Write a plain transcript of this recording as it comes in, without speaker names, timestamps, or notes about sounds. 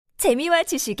재미와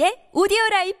지식의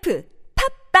오디오라이프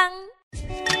팝빵.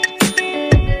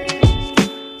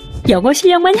 영어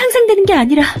실력만 향상되는 게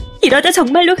아니라 이러다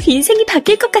정말로 인생이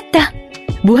바뀔 것 같다.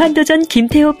 무한도전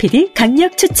김태호 PD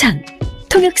강력 추천.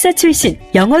 통역사 출신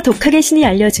영어 독학의 신이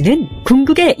알려주는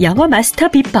궁극의 영어 마스터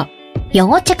비법.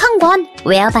 영어책 한 권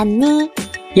외워봤니?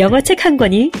 영어책 한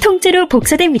권이 통째로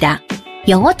복사됩니다.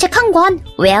 영어책 한 권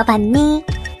외워봤니?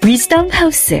 위즈덤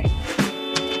하우스.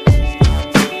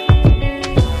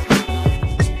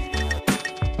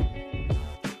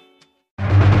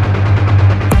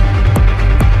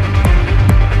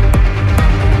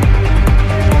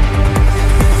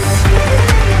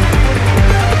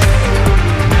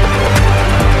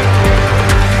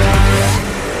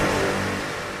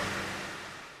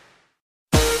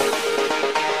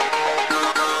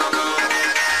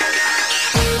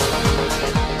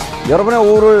 여러분의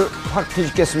오후를 확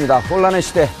뒤집겠습니다. 혼란의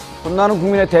시대, 혼나는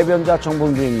국민의 대변자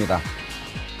정봉주입니다.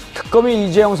 특검이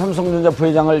이재용 삼성전자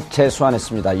부회장을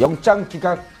재소환했습니다. 영장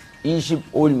기각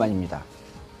 25일 만입니다.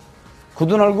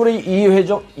 굳은 얼굴의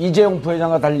이재용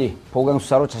부회장과 달리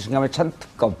보강수사로 자신감에 찬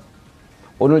특검.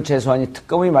 오늘 재소환이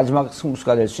특검의 마지막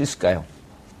승부수가 될 수 있을까요?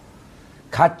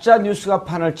 가짜 뉴스가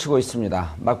판을 치고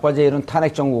있습니다. 막바지에 이른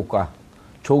탄핵 정국과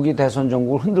조기 대선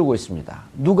정국을 흔들고 있습니다.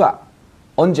 누가,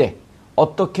 언제,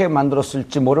 어떻게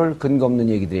만들었을지 모를 근거 없는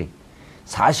얘기들이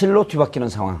사실로 뒤바뀌는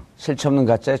상황, 실체 없는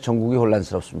가짜에 전국이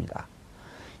혼란스럽습니다.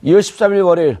 2월 13일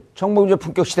월요일 정봉주의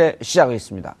품격시대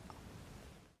시작하겠습니다.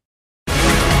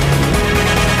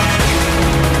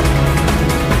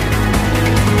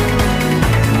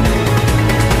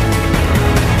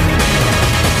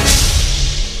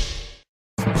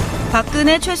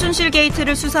 박근혜 최순실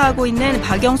게이트를 수사하고 있는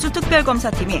박영수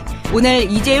특별검사팀이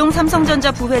오늘 이재용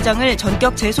삼성전자 부회장을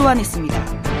전격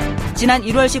재소환했습니다. 지난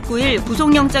 1월 19일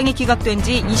구속영장이 기각된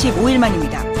지 25일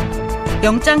만입니다.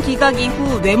 영장 기각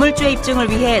이후 뇌물죄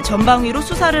입증을 위해 전방위로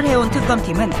수사를 해온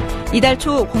특검팀은 이달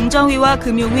초 공정위와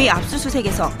금융위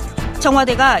압수수색에서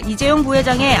청와대가 이재용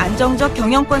부회장의 안정적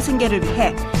경영권 승계를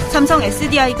위해 삼성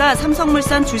SDI가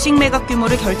삼성물산 주식 매각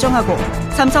규모를 결정하고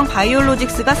삼성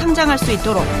바이오로직스가 상장할 수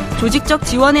있도록 조직적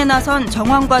지원에 나선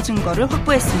정황과 증거를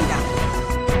확보했습니다.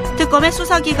 특검의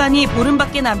수사기간이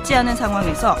보름밖에 남지 않은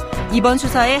상황에서 이번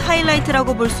수사의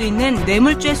하이라이트라고 볼 수 있는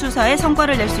뇌물죄 수사에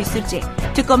성과를 낼 수 있을지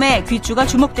특검의 귀추가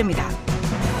주목됩니다.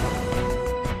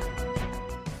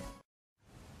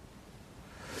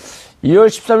 (2월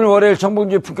 13일) 월요일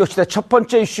정봉주의 품격시대 첫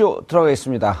번째 이슈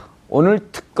들어가겠습니다. 오늘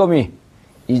특검이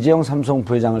이재용 삼성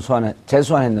부회장을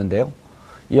재소환했는데요.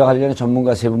 이와 관련해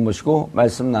전문가 세 분 모시고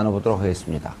말씀 나눠보도록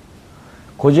하겠습니다.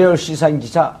 고재열 시사인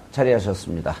기자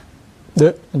자리하셨습니다.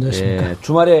 네, 안녕하십니까. 예,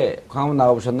 주말에 광화문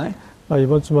나가보셨나요?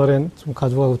 이번 주말엔 좀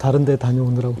가족하고 다른 데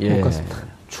다녀오느라고 못 갔습니다.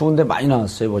 추운데 많이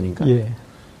나왔어요, 보니까. 예.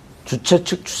 주최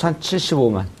측 추산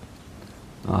 75만.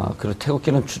 그리고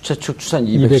태국계는 주최 측 추산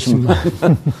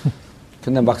 210만.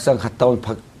 근데 막상 갔다 온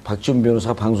박지훈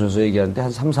변호사가 방송에서 얘기하는데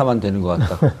한 3, 4만 되는 것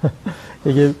같다.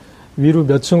 이게 위로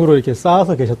몇 층으로 이렇게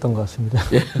쌓아서 계셨던 것 같습니다.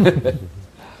 예.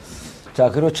 자,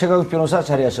 그리고 최강욱 변호사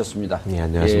자리하셨습니다. 네,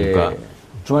 안녕하십니까. 예,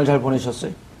 주말 잘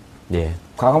보내셨어요? 네.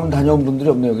 광화문 다녀온 분들이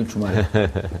없네요, 여기 주말에.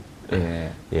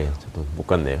 예. 예, 저도 못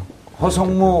갔네요.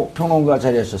 허성무 평론가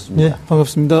자리하셨습니다. 네,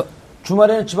 반갑습니다.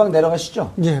 주말에는 지방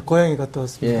내려가시죠? 예, 고향에 갔다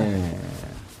왔습니다. 예.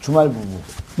 주말 부부.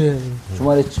 네.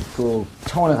 주말에 그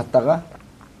창원에 갔다가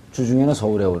주중에는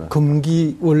서울에 오는.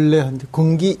 금기 원래 하는데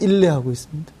금기 일례 하고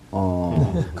있습니다.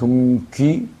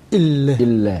 금귀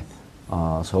일례.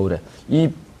 서울에. 이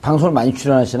방송을 많이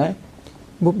출연하시나요?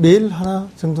 뭐 매일 하나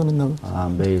정도는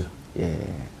나오죠. 매일. 예.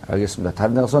 알겠습니다.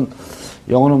 다른 데 가서는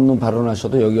영혼 없는 발언을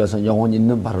하셔도 여기 와서는 영혼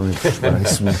있는 발언을 해주시기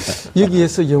바라겠습니다.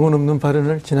 여기에서 영혼 없는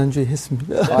발언을 지난주에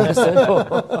했습니다. 했어요?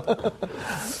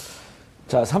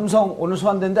 자, 삼성 오늘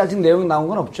소환됐는데 아직 내용 나온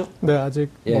건 없죠? 네, 아직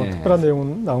뭐 특별한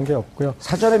내용은 나온 게 없고요.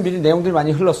 사전에 미리 내용들이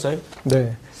많이 흘렀어요?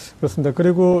 네, 그렇습니다.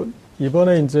 그리고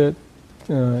이번에 이제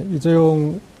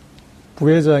이재용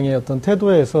부회장의 어떤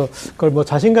태도에서 그걸 뭐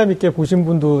자신감 있게 보신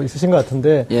분도 있으신 것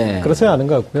같은데 그렇지 않은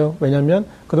것 같고요. 왜냐하면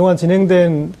그동안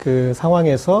진행된 그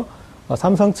상황에서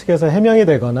삼성 측에서 해명이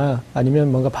되거나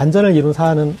아니면 뭔가 반전을 이룬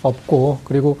사안은 없고,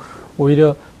 그리고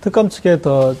오히려 특검 측에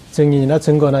더 증인이나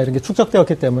증거나 이런 게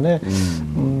축적되었기 때문에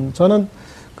저는,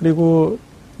 그리고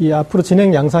이 앞으로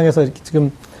진행 양상에서 이렇게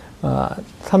지금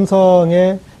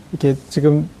삼성에 이렇게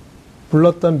지금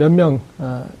불렀던 몇 명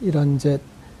이런 이제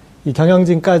이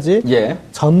경영진까지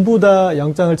전부 다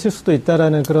영장을 칠 수도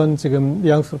있다라는 그런 지금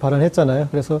뉘앙스로 발언했잖아요.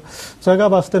 그래서 제가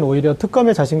봤을 때는 오히려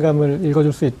특검의 자신감을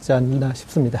읽어줄 수 있지 않나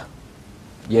싶습니다.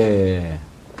 예.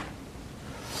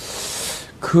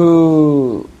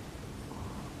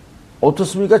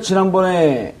 어떻습니까?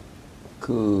 지난번에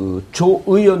그 조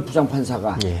의원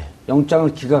부장판사가 예.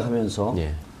 영장을 기각하면서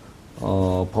예.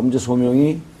 범죄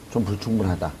소명이 좀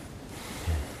불충분하다.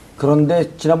 그런데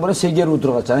지난번에 3개로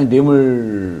들어갔잖아요.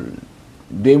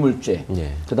 뇌물죄.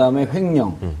 예. 그 다음에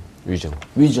횡령.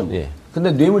 위증. 예.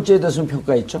 근데 뇌물죄에 대해서는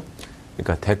평가가 있죠?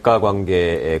 그러니까 대가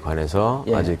관계에 관해서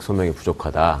예. 아직 소명이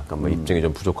부족하다. 그러니까 뭐 입증이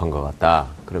좀 부족한 것 같다.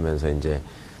 그러면서 이제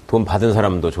돈 받은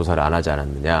사람도 조사를 안 하지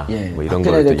않았느냐. 예. 뭐 이런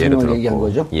걸 또 예를 들었고. 얘기한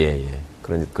거죠? 예.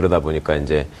 그러다 보니까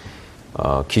이제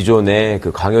기존에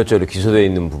그 강요죄로 기소되어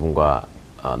있는 부분과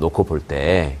놓고 볼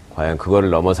때 과연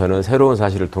그거를 넘어서는 새로운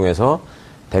사실을 통해서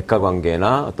대가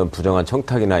관계나 어떤 부정한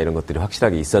청탁이나 이런 것들이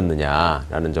확실하게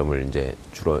있었느냐라는 점을 이제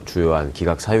주요한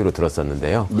기각 사유로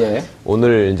들었었는데요. 네.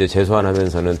 오늘 이제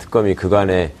재소환하면서는 특검이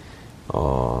그간에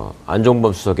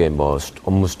안종범 수석의 뭐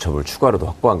업무 수첩을 추가로도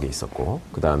확보한 게 있었고,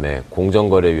 그 다음에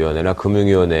공정거래위원회나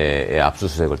금융위원회의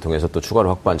압수수색을 통해서 또 추가로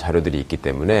확보한 자료들이 있기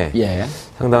때문에 예.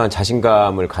 상당한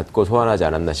자신감을 갖고 소환하지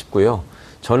않았나 싶고요.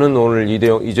 저는 오늘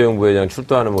이재용 부회장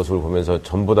출두하는 모습을 보면서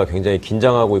전보다 굉장히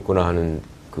긴장하고 있구나 하는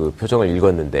그 표정을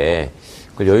읽었는데,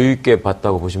 그걸 여유 있게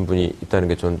봤다고 보신 분이 있다는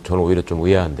게 저는 오히려 좀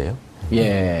의아한데요.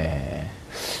 예.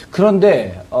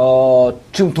 그런데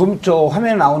지금 저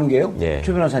화면에 나오는 게요. 예.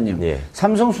 최 변호사님. 예.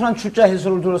 삼성 순환 출자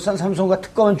해소를 둘러싼 삼성과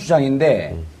특검은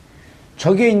주장인데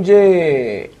저게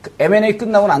이제 M&A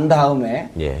끝나고 난 다음에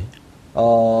예.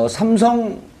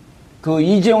 삼성 그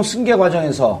이재용 승계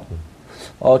과정에서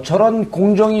저런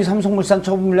공정위 삼성물산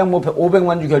처분 물량 뭐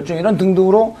 500만 주 결정 이런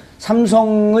등등으로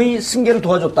삼성의 승계를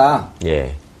도와줬다.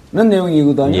 예. 이런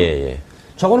내용이거든요. 예.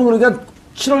 저거는 그러니까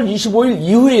 7월 25일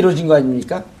이후에 이루어진 거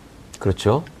아닙니까?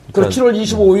 그렇죠. 그럼 7월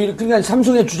 25일, 그러니까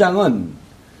삼성의 주장은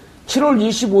 7월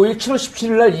 25일, 7월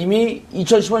 17일 날 이미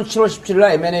 2015년 7월 17일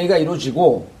날 M&A가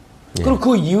이루어지고, 예. 그리고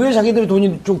그 이후에 자기들이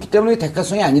돈이 줬기 때문에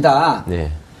대가성이 아니다.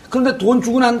 네. 그런데 돈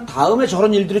주고 난 다음에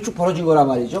저런 일들이 쭉 벌어진 거란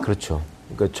말이죠. 그렇죠.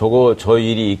 그러니까 저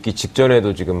일이 있기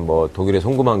직전에도 지금 뭐 독일에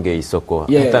송금한 게 있었고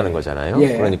예. 했다는 거잖아요.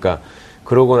 예. 그러니까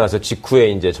그러고 나서 직후에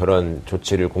이제 저런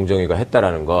조치를 공정위가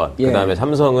했다라는 것. 예. 그다음에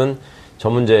삼성은 저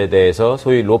문제에 대해서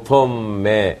소위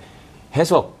로펌의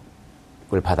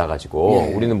해석을 받아가지고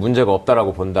예. 우리는 문제가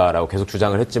없다라고 본다라고 계속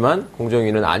주장을 했지만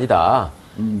공정위는 아니다.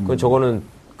 그건 저거는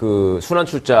그 순환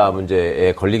출자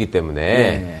문제에 걸리기 때문에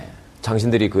예.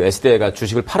 당신들이 그 SDI가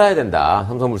주식을 팔아야 된다.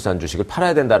 삼성물산 주식을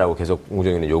팔아야 된다라고 계속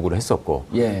공정위는 요구를 했었고.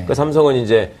 예. 그러니까 삼성은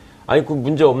이제 아니 그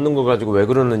문제 없는 거 가지고 왜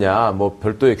그러느냐. 뭐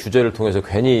별도의 규제를 통해서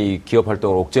괜히 기업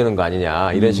활동을 옥죄는 거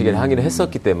아니냐. 이런 식의 항의를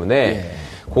했었기 때문에 예.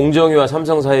 공정위와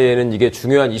삼성 사이에는 이게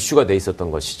중요한 이슈가 돼 있었던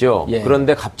것이죠. 예.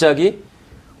 그런데 갑자기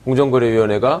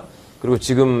공정거래위원회가 그리고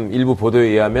지금 일부 보도에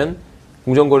의하면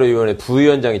공정거래위원회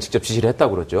부위원장이 직접 지시를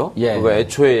했다고 그러죠. 예. 그거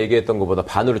애초에 얘기했던 것보다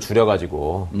반으로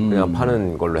줄여가지고 그냥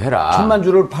파는 걸로 해라. 1000만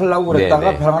주를 팔라고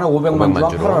그랬다가 별 하나 500만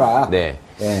주만 팔아라. 네.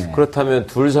 예. 그렇다면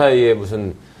둘 사이에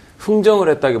무슨 흥정을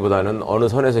했다기보다는 어느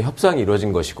선에서 협상이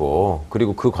이루어진 것이고,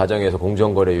 그리고 그 과정에서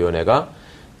공정거래위원회가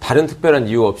다른 특별한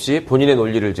이유 없이 본인의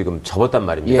논리를 지금 접었단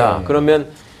말입니다. 예. 그러면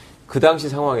그 당시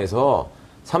상황에서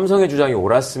삼성의 주장이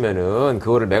옳았으면은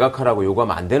그거를 매각하라고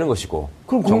요구하면 안 되는 것이고.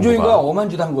 그럼 공정위가 정부가.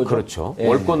 엄한짓 한 거죠. 그렇죠. 예.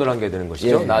 월권을 한 게 되는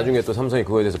것이죠. 예. 나중에 또 삼성이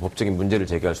그거에 대해서 법적인 문제를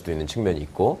제기할 수도 있는 측면이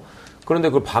있고. 그런데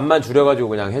그걸 반만 줄여가지고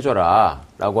그냥 해줘라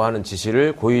라고 하는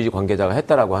지시를 고위 관계자가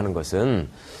했다라고 하는 것은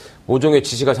모종의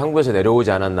지시가 상부에서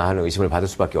내려오지 않았나 하는 의심을 받을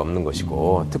수밖에 없는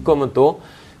것이고, 특검은 또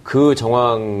그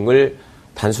정황을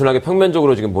단순하게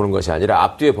평면적으로 지금 보는 것이 아니라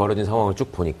앞뒤에 벌어진 상황을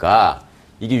쭉 보니까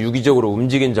이게 유기적으로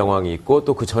움직인 정황이 있고,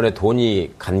 또 그 전에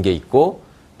돈이 간 게 있고,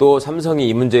 또 삼성이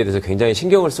이 문제에 대해서 굉장히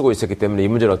신경을 쓰고 있었기 때문에 이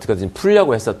문제를 어떻게든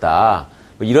풀려고 했었다.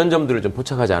 뭐 이런 점들을 좀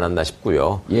포착하지 않았나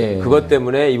싶고요. 예. 그것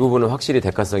때문에 이 부분은 확실히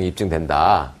대가성이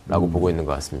입증된다라고 보고 있는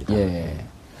것 같습니다. 예.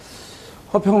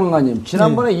 허평론가님,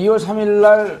 지난번에 2월 3일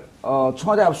날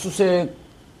청와대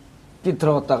압수수색이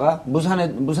들어갔다가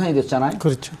무산이 됐잖아요.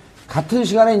 그렇죠. 같은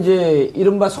시간에 이제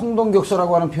이른바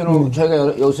성동격서라고 하는 표현을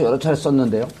저희가 여기서 여러 차례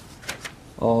썼는데요.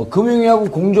 금융위하고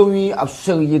공정위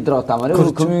압수수색이 들어갔단 말이에요.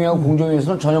 그렇죠. 금융위하고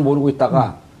공정위에서는 전혀 모르고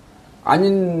있다가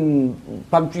아닌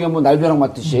밤중에 뭐 날벼락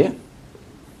맞듯이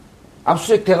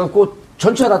압수수색 돼갖고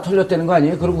전체가 다 털렸다는 거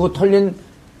아니에요? 그리고 그 털린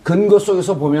근거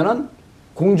속에서 보면은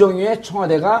공정위에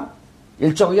청와대가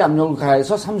일정하게 압력을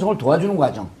가해서 삼성을 도와주는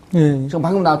과정. 예. 지금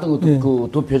방금 나왔던 그, 예. 그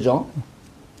도표죠.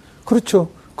 그렇죠.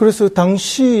 그래서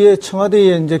당시에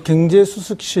청와대에 이제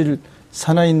경제수석실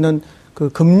산하에 있는 그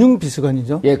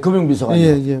금융비서관이죠. 예, 금융비서관.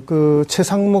 예. 그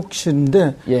최상목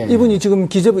씨인데 예. 이분이 지금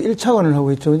기재부 1차관을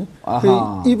하고 있죠.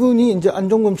 아하. 이분이 이제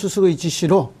안종범 수석의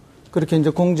지시로 그렇게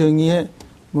이제 공정위에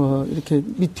뭐 이렇게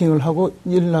미팅을 하고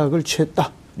연락을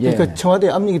취했다. 그러니까 예. 청와대에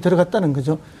압력이 들어갔다는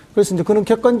거죠. 그래서 이제 그런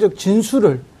객관적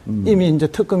진술을 이미 이제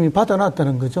특검이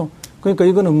받아놨다는 거죠. 그러니까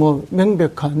이거는 뭐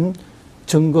명백한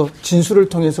증거, 진술을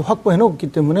통해서 확보해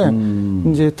놓았기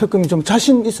때문에 이제 특검이 좀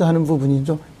자신 있어 하는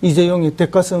부분이죠. 이재용의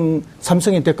대가성,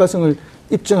 삼성의 대가성을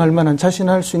입증할 만한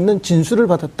자신할 수 있는 진술을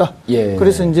받았다. 예.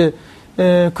 그래서 이제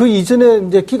그 이전에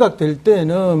이제 기각될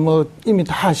때는 뭐 이미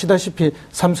다 아시다시피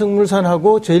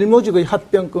삼성물산하고 제일모직의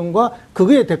합병권과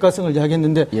그거의 대가성을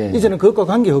이야기했는데 예. 이제는 그것과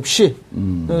관계없이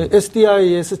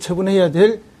SDI에서 처분해야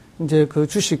될 이제 그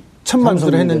주식 1,000만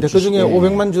주로 했는데 그 중에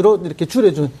 500만 주로 이렇게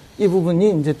줄여준 이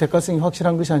부분이 이제 대가성이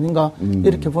확실한 것이 아닌가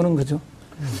이렇게 보는 거죠.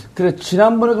 그래,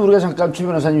 지난번에도 우리가 잠깐 최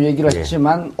변호사님 얘기를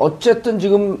했지만 어쨌든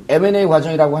지금 M&A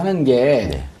과정이라고 하는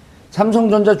게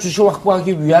삼성전자 주식을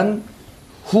확보하기 위한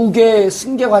후계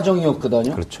승계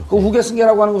과정이었거든요. 그렇죠. 그 후계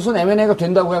승계라고 하는 것은 M&A가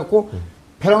된다고 해갖고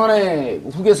벼랑안에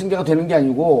후계 승계가 되는 게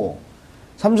아니고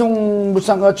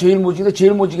삼성물산과 제일모직인데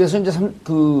제일모직에서 이제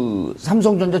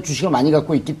삼성전자 주식을 많이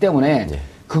갖고 있기 때문에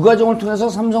그 과정을 통해서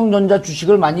삼성전자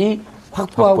주식을 많이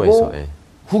확보하고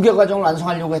후계 과정을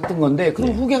완성하려고 했던 건데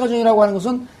그럼 후계 과정이라고 하는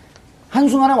것은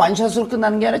한순간에 완샷으로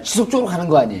끝나는 게 아니라 지속적으로 가는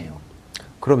거 아니에요?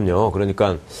 그럼요.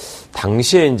 그러니까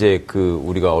당시에 이제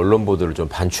우리가 언론 보도를 좀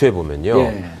반추해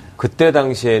보면요. 그때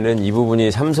당시에는 이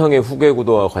부분이 삼성의 후계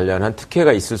구도와 관련한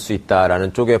특혜가 있을 수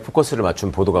있다라는 쪽에 포커스를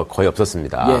맞춘 보도가 거의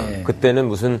없었습니다. 그때는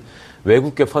무슨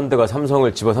외국계 펀드가 삼성을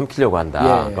집어삼키려고 한다.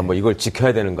 그러니까 뭐 이걸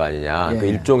지켜야 되는 거 아니냐. 그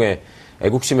일종의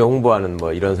애국심에 홍보하는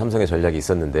뭐 이런 삼성의 전략이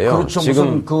있었는데요. 그렇죠.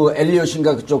 지금 그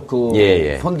엘리엇인가 그쪽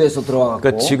펀드에서 들어와갖고.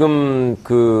 그러니까 지금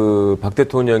박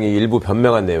대통령이 일부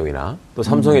변명한 내용이나 또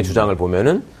삼성의 주장을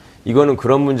보면은 이거는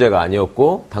그런 문제가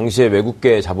아니었고 당시에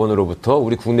외국계 자본으로부터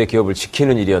우리 국내 기업을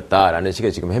지키는 일이었다라는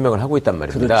식의 지금 해명을 하고 있단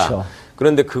말입니다. 그렇죠.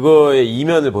 그런데 그거의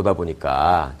이면을 보다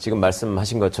보니까 지금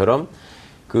말씀하신 것처럼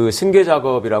그 승계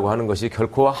작업이라고 하는 것이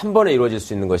결코 한 번에 이루어질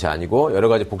수 있는 것이 아니고 여러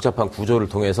가지 복잡한 구조를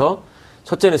통해서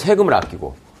첫째는 세금을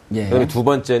아끼고 그다음에 두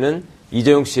번째는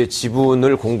이재용 씨의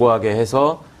지분을 공고하게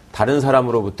해서 다른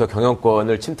사람으로부터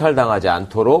경영권을 침탈당하지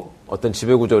않도록 어떤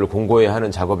지배구조를 공고해야 하는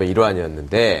작업의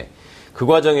일환이었는데 그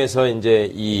과정에서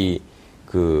이제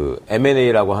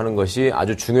M&A라고 하는 것이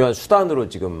아주 중요한 수단으로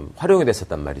지금 활용이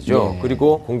됐었단 말이죠.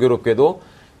 그리고 공교롭게도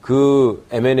그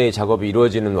M&A 작업이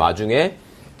이루어지는 와중에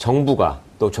정부가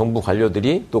또 정부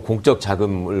관료들이 또 공적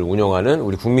자금을 운영하는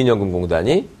우리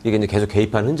국민연금공단이 이게 이제 계속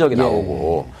개입한 흔적이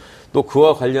나오고 또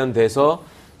그와 관련돼서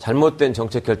잘못된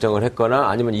정책 결정을 했거나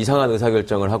아니면 이상한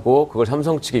의사결정을 하고 그걸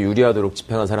삼성 측에 유리하도록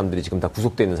집행한 사람들이 지금 다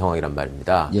구속되어 있는 상황이란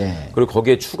말입니다. 그리고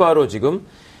거기에 추가로 지금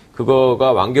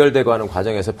그거가 완결되고 하는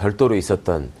과정에서 별도로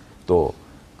있었던 또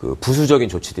그 부수적인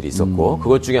조치들이 있었고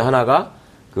그것 중에 하나가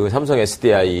그 삼성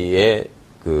SDI의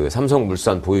그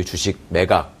삼성물산 보유 주식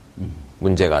매각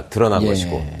문제가 드러난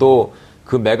것이고 또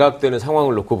그 매각되는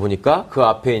상황을 놓고 보니까 그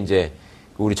앞에 이제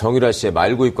우리 정유라 씨의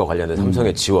말구입과 관련된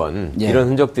삼성의 지원 이런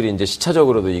흔적들이 이제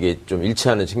시차적으로도 이게 좀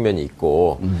일치하는 측면이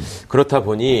있고 그렇다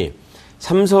보니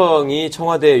삼성이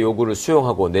청와대의 요구를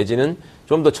수용하고 내지는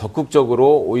좀 더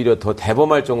적극적으로 오히려 더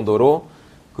대범할 정도로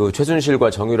그 최순실과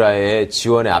정유라의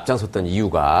지원에 앞장섰던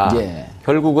이유가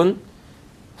결국은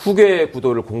후계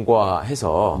구도를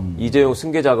공고화해서 이재용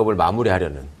승계 작업을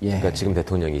마무리하려는 그러니까 지금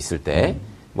대통령이 있을 때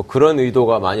뭐 그런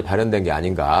의도가 많이 발현된 게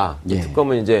아닌가.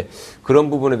 특검은 이제 그런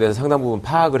부분에 대해서 상당 부분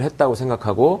파악을 했다고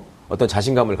생각하고 어떤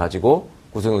자신감을 가지고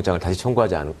구속영장을 다시 청구한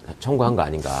거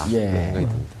아닌가 그런 생각이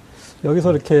듭니다.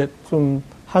 여기서 이렇게 좀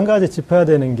한 가지 짚어야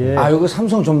되는 게. 이거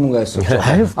삼성 전문가였었죠.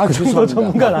 그 정도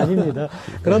전문가는 아닙니다.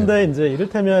 그런데 이제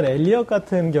이를테면 엘리엇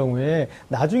같은 경우에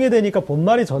나중에 되니까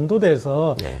본말이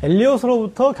전도돼서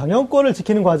엘리엇으로부터 경영권을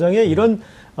지키는 과정에 이런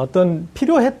어떤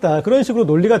필요했다. 그런 식으로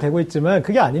논리가 되고 있지만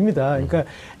그게 아닙니다. 그러니까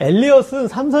엘리엇은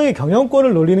삼성의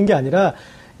경영권을 노리는 게 아니라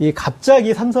이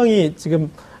갑자기 삼성이 지금,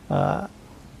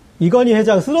 이건희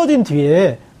회장 쓰러진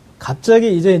뒤에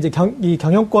갑자기 이제 이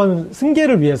경영권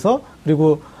승계를 위해서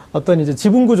그리고 어떤 이제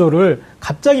지분 구조를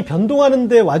갑자기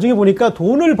변동하는데 와중에 보니까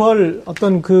돈을 벌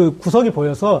어떤 그 구석이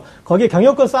보여서 거기에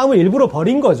경영권 싸움을 일부러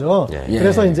벌인 거죠.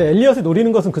 그래서 이제 엘리엇이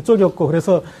노리는 것은 그쪽이었고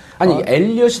그래서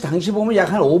엘리엇이 당시 보면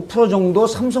약 한 5% 정도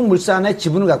삼성물산의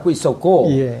지분을 갖고 있었고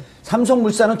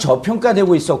삼성물산은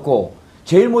저평가되고 있었고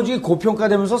제일모직이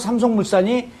고평가되면서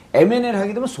삼성물산이 M&A를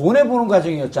하게 되면 손해보는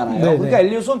과정이었잖아요. 그러니까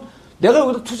엘리엇은 내가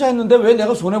여기다 투자했는데 왜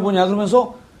내가 손해보냐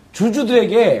그러면서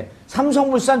주주들에게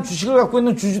삼성물산 주식을 갖고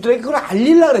있는 주주들에게 그걸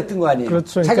알리려고 했던 거 아니에요.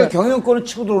 그렇죠. 자기가 경영권을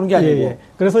치고 들어오는 게 아니고.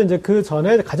 그래서 이제 그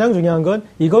전에 가장 중요한 건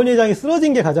이건희 회장이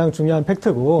쓰러진 게 가장 중요한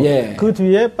팩트고 그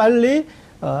뒤에 빨리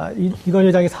이건희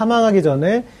회장이 사망하기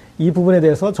전에 이 부분에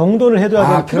대해서 정돈을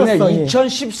해둬야 되는 필요성이.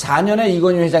 2014년에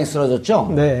이건희 회장이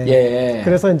쓰러졌죠?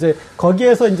 그래서 이제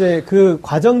거기에서 이제 그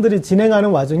과정들이 진행하는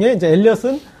와중에 이제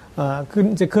엘리엇은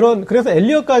그래서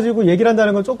엘리엇 가지고 얘기를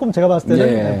한다는 건 조금 제가 봤을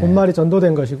때는 본말이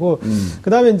전도된 것이고, 그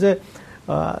다음에 이제,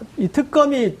 이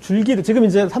특검이 줄기를 지금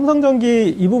이제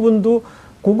삼성전기 이 부분도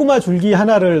고구마 줄기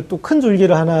하나를 또 큰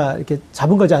줄기를 하나 이렇게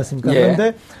잡은 거지 않습니까? 예.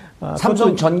 그런데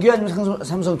삼성전기 아니면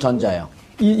삼성전자요?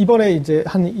 이번에 이제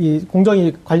이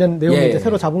공정위 관련 내용을 이제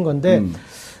새로 잡은 건데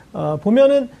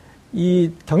보면은 이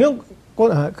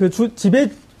경영권 지배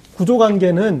구조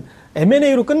관계는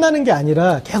M&A로 끝나는 게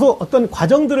아니라 계속 어떤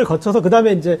과정들을 거쳐서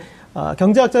그다음에 이제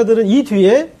경제학자들은 이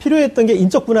뒤에 필요했던 게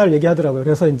인적 분할을 얘기하더라고요.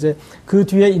 그래서 이제 그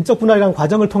뒤에 인적 분할이라는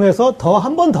과정을 통해서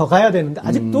한 번 더 가야 되는데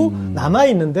아직도 남아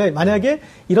있는데 만약에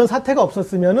이런 사태가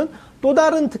없었으면은 또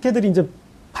다른 특혜들이 이제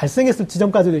발생했을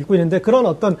지점까지도 읽고 있는데 그런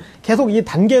어떤 계속 이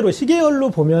단계로 시계열로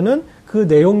보면은 그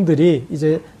내용들이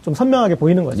이제 좀 선명하게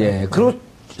보이는 거죠. 예. 그리고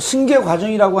승계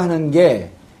과정이라고 하는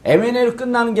게 M&A로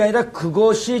끝나는 게 아니라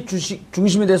그것이 주식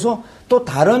중심이 돼서 또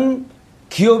다른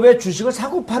기업의 주식을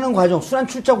사고 파는 과정, 순환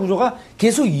출자 구조가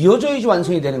계속 이어져야지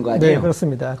완성이 되는 거 아니에요? 네,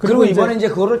 그렇습니다. 그리고 이번에 이제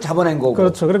그거를 잡아낸 거고.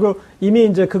 그렇죠. 그리고 이미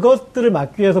이제 그것들을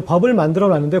막기 위해서 법을 만들어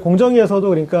놨는데 공정위에서도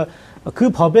그러니까 그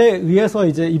법에 의해서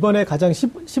이제 이번에 가장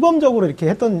시범적으로 이렇게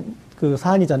했던 그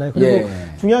사안이잖아요. 그리고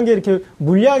중요한 게 이렇게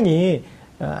물량이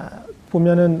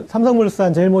보면은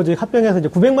삼성물산, 제일모직 합병해서 이제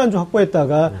 900만 주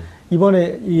확보했다가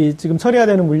이번에 지금 처리해야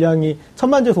되는 물량이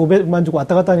 1000만 주에서 500만 주고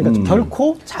왔다 갔다 하니까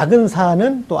결코 작은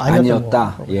사안은 또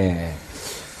아니었다. 예.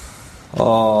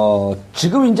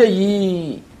 지금 이제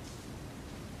이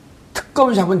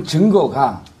특검이 잡은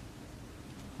증거가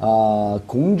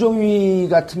공정위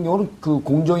같은 경우는 그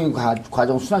공정위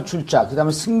과정 순환 출자, 그 다음에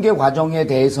승계 과정에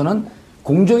대해서는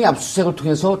공정위 압수수색을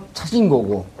통해서 찾은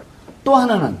거고, 또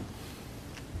하나는,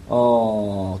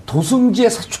 도승지의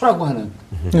사초라고 하는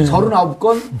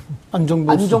 39건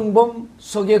안종범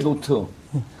수석의 노트.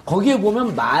 거기에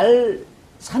보면 말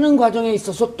사는 과정에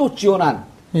있어서 또 지원한,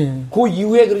 그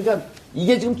이후에 그러니까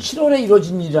이게 지금 7월에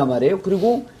이루어진 일이란 말이에요.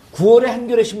 그리고 9월에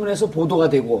한겨레 신문에서 보도가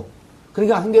되고,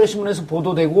 그러니까 한겨레 신문에서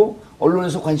보도되고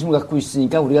언론에서 관심을 갖고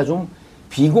있으니까 우리가 좀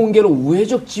비공개로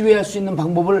우회적 지휘할 수 있는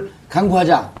방법을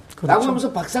강구하자. 그렇죠. 라고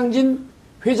하면서 박상진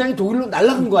회장이 독일로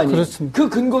날아간 거 아니에요? 그렇습니다. 그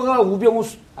근거가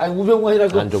우병우가 아니라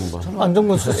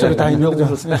안종범 수석이 다 있는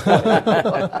거죠.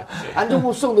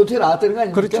 안종범 수석 노트에 나왔다는 거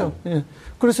아닙니까? 그렇죠. 예.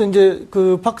 그래서 이제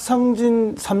그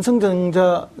박상진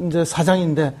삼성전자 이제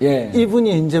사장인데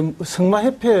이분이 이제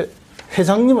성마협회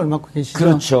회장님을 맡고 계시죠.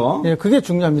 그렇죠. 예, 그게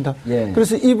중요합니다.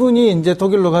 그래서 이분이 이제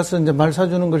독일로 가서 이제 말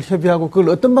사주는 걸 협의하고 그걸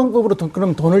어떤 방법으로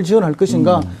그럼 돈을 지원할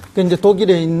것인가. 그 이제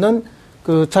독일에 있는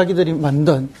그 자기들이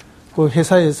만든 그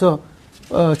회사에서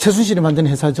최순실이 만든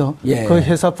회사죠. 그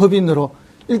회사 법인으로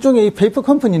일종의 이 페이퍼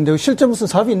컴퍼니인데 실제 무슨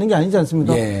사업이 있는 게 아니지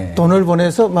않습니까? 돈을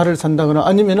보내서 말을 산다거나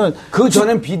아니면은 그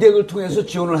전엔 비덱을 통해서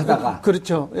지원을 하다가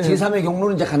그렇죠. 제3의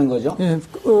경로는 이제 가는 거죠.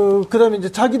 그다음에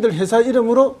이제 자기들 회사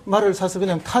이름으로 말을 사서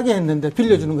그냥 타게 했는데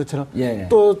빌려주는 것처럼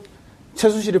또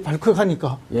최순실이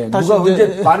발컥하니까 다시 누가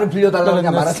언제 말을 빌려달라고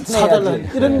그냥 말을 사달라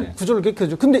이런 구조를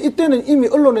겪어죠. 근데 이때는 이미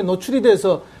언론에 노출이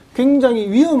돼서 굉장히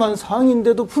위험한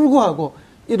상황인데도 불구하고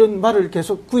이런 말을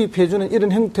계속 구입해주는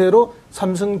이런 형태로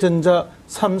삼성전자,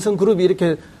 삼성그룹이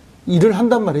이렇게 일을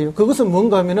한단 말이에요. 그것은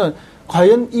뭔가 하면은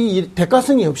과연 이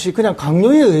대가성이 없이 그냥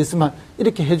강요에 의해서만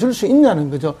이렇게 해줄 수 있냐는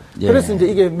거죠. 그래서 이제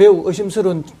이게 매우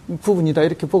의심스러운 부분이다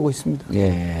이렇게 보고 있습니다.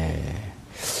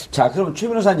 자, 그럼 최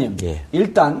변호사님,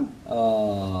 일단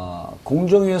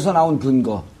공정위에서 나온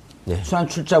근거, 순환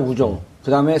출자 구조,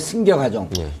 그 다음에 승계 과정,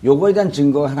 요거에 대한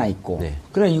증거가 하나 있고,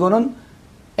 그래 이거는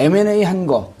M&A 한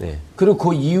거, 그리고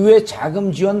그 이후에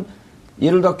자금 지원,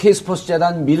 예를 들어 K스포츠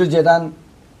재단, 미르재단,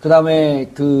 그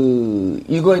다음에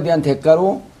이거에 대한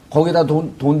대가로 거기다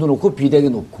돈도 놓고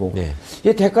비대기 놓고,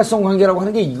 이게 대가성 관계라고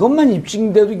하는 게 이것만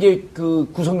입증돼도 이게 그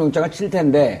구속영장을 칠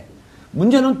텐데,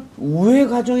 문제는 우회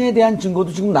과정에 대한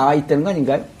증거도 지금 나와 있다는 거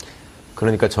아닌가요?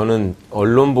 그러니까 저는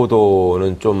언론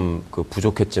보도는 좀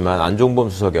부족했지만 안종범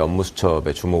수석의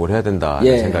업무수첩에 주목을 해야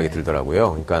된다는 생각이 들더라고요.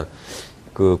 그러니까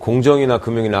그 공정이나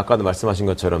금융이나 아까도 말씀하신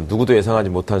것처럼 누구도 예상하지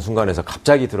못한 순간에서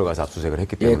갑자기 들어가서 압수수색을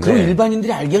했기 때문에. 그리고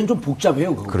일반인들이 알기에는 좀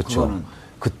복잡해요. 그렇죠. 그거는.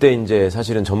 그때 이제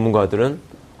사실은 전문가들은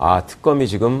특검이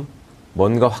지금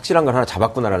뭔가 확실한 걸 하나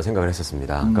잡았구나라는 생각을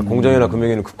했었습니다. 그러니까 공정이나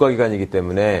금융위는 국가기관이기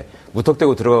때문에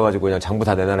무턱대고 들어가가지고 그냥 장부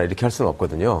다 내놔라 이렇게 할 수는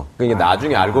없거든요. 그러니까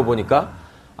나중에 알고 보니까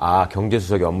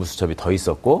경제수석의 업무수첩이 더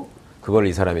있었고 그걸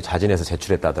이 사람이 자진해서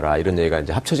제출했다더라 이런 얘기가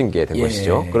이제 합쳐진 게 된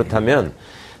것이죠. 그렇다면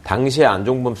당시에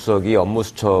안종범 수석이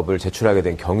업무수첩을 제출하게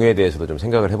된 경위에 대해서도 좀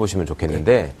생각을 해보시면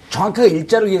좋겠는데 정확하게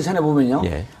일자로 계산해보면요.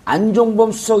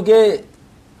 안종범 수석의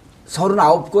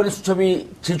 39건의 수첩이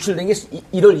제출된 게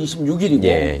 1월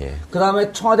 26일이고 그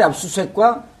다음에 청와대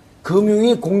압수수색과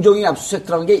금융위 공정위 압수수색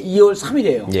들어간 게 2월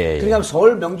 3일이에요. 그러니까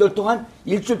설 명절 동안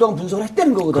일주일 동안 분석을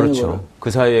했다는 거거든요. 그렇죠. 그거를.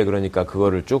 그 사이에 그러니까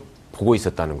그거를 쭉 보고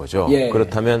있었다는 거죠.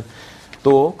 그렇다면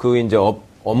또 이제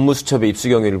업무 수첩의 입수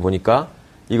경위를 보니까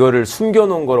이거를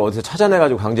숨겨놓은 걸 어디서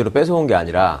찾아내가지고 강제로 뺏어온 게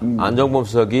아니라 안정범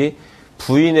수석이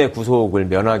부인의 구속을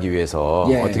면하기 위해서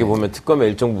어떻게 보면 특검의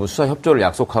일정 부분 수사 협조를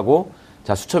약속하고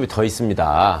자 수첩이 더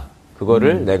있습니다.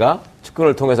 그거를 내가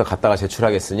측근을 통해서 갖다가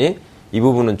제출하겠으니 이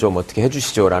부분은 좀 어떻게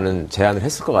해주시죠라는 제안을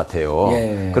했을 것 같아요.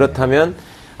 그렇다면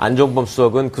안정범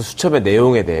수석은 그 수첩의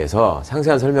내용에 대해서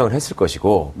상세한 설명을 했을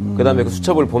것이고 그다음에 그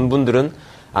수첩을 본 분들은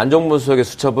안정범 수석의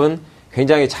수첩은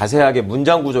굉장히 자세하게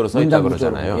문장 구조로 써있다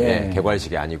그러잖아요.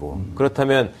 개괄식이 아니고.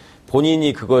 그렇다면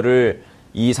본인이 그거를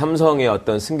이 삼성의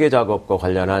어떤 승계 작업과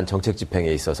관련한 정책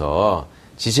집행에 있어서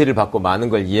지시를 받고 많은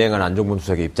걸 이행한 안정범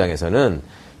수석의 입장에서는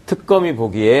특검이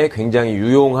보기에 굉장히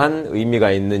유용한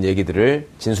의미가 있는 얘기들을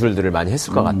진술들을 많이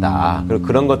했을 것 같다. 그리고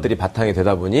그런 것들이 바탕이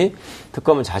되다 보니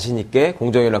특검은 자신 있게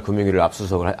공정위나 금융위를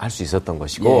압수수색을 할 수 있었던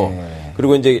것이고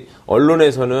그리고 이제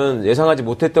언론에서는 예상하지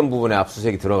못했던 부분에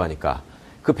압수수색이 들어가니까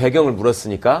그 배경을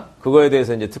물었으니까 그거에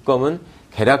대해서 이제 특검은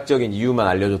개략적인 이유만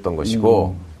알려줬던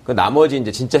것이고 그 나머지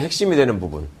이제 진짜 핵심이 되는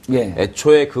부분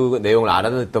애초에 그 내용을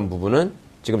알아냈던 부분은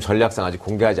지금 전략상 아직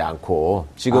공개하지 않고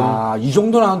지금 이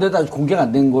정도 나오는데도 아직 공개가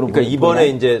안 된 거로 그러니까 이번에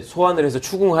이제 소환을 해서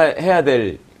추궁해야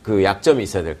될 그 약점이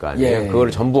있어야 될 거 아니에요. 그걸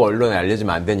전부 언론에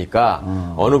알려주면 안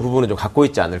되니까 어느 부분은 좀 갖고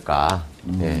있지 않을까.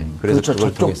 그래서 그렇죠.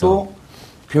 저쪽도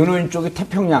변호인 쪽이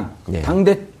태평양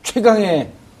당대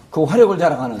최강의 그 화력을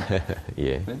자랑하는.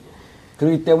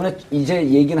 그렇기 때문에 이제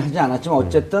얘기는 하지 않았지만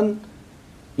어쨌든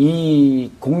이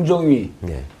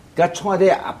공정위가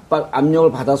청와대의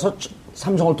압력을 받아서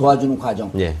삼성을 도와주는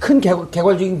과정. 큰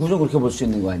개괄적인 구조는 그렇게 볼 수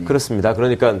있는 거 아니에요? 그렇습니다.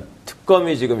 그러니까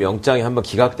특검이 지금 영장이 한번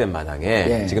기각된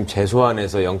마당에 지금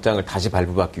재소환해서 영장을 다시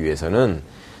발부받기 위해서는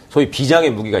소위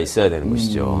비장의 무기가 있어야 되는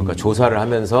것이죠. 그러니까 조사를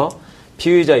하면서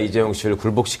피의자 이재용 씨를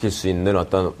굴복시킬 수 있는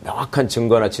어떤 명확한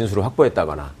증거나 진술을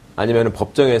확보했다거나 아니면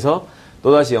법정에서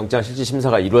또다시 영장 실질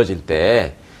심사가 이루어질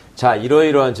때 자,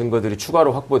 이러이러한 증거들이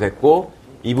추가로 확보됐고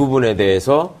이 부분에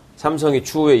대해서 삼성이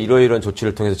추후에 이러이러한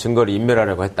조치를 통해서 증거를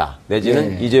인멸하려고 했다.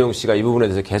 내지는 이재용 씨가 이 부분에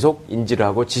대해서 계속 인지를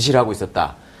하고 지시를 하고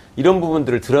있었다. 이런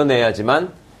부분들을 드러내야지만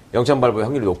영장 발부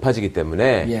확률이 높아지기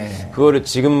때문에 그거를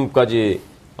지금까지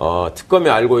특검이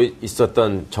알고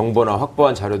있었던 정보나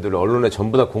확보한 자료들을 언론에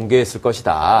전부 다 공개했을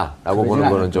것이다. 라고 보는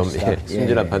거는 좀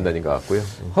순진한 판단인 것 같고요.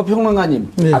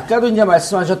 허평론가님, 아까도 이제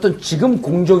말씀하셨던 지금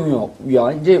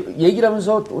공정위와 이제 얘기를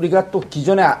하면서 우리가 또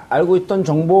기존에 알고 있던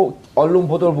정보, 언론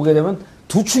보도를 보게 되면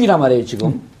두 축이란 말이에요,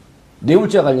 지금.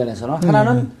 뇌물죄와 관련해서는.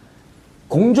 하나는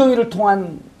공정위를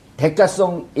통한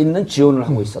대가성 있는 지원을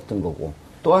하고 있었던 거고,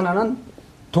 또 하나는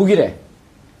독일에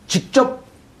직접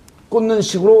꽂는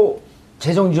식으로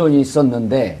재정 지원이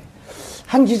있었는데,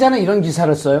 한 기자는 이런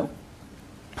기사를 써요.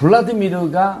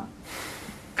 블라디미르가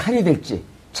칼이 될지,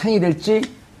 창이 될지,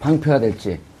 방패가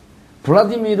될지.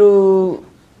 블라디미르를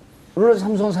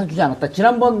삼성은 사주지 않았다.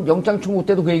 지난번 영장 청구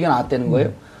때도 그 얘기가 나왔다는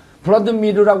거예요.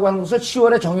 블라디미르라고 하는 것을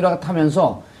 10월에 정유라가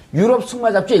타면서 유럽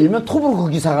승마 잡지에 일면 톱으로 그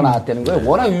기사가 나왔다는 거예요.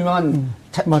 워낙 유명한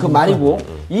그 말이고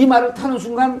이 말을 타는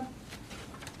순간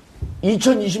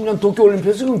 2020년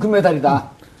도쿄올림픽에서 그건 금메달이다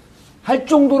할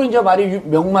정도로 이제 말이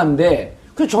명만데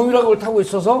그 정유라가 그걸 타고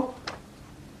있어서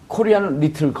코리안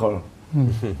리틀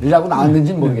걸이라고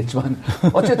나왔는지는 모르겠지만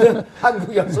어쨌든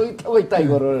한국 여성이 타고 있다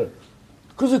이거를.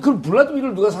 그래서 그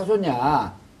블라디미르를 누가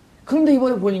사줬냐. 그런데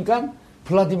이번에 보니까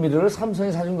블라디미르를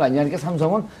삼성이 사준 거 아니야. 그러니까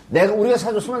삼성은 우리가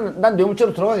사줬으면 난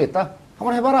뇌물죄로 들어가겠다.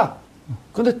 한번 해봐라.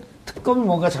 근데 특검이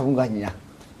뭔가 잡은 거 아니냐.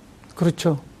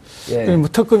 그렇죠. 뭐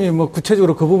특검이 뭐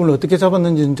구체적으로 그 부분을 어떻게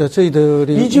잡았는지 이제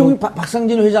저희들이. 이재용이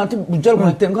박상진 회장한테 문자를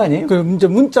보냈다는 거 아니에요? 그 이제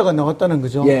문자가 나왔다는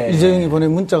거죠. 이재용이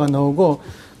보낸 문자가 나오고,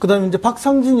 그 다음에 이제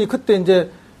박상진이 그때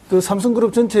이제 그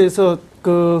삼성그룹 전체에서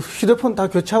그 휴대폰 다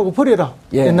교체하고 버려라.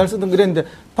 옛날 쓰던 그랬는데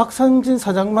박상진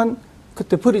사장만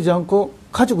그때 버리지 않고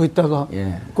가지고 있다가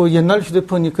그 옛날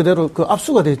휴대폰이 그대로 그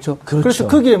압수가 됐죠. 그렇죠. 그래서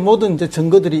거기에 모든 이제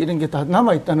증거들이 이런 게 다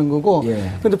남아 있다는 거고.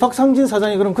 근데 박상진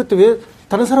사장이 그럼 그때 왜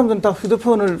다른 사람들은 다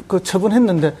휴대폰을 그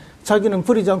처분했는데 자기는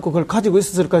버리지 않고 그걸 가지고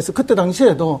있었을까 해서 그때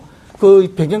당시에도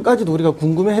그 배경까지도 우리가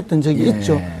궁금해했던 적이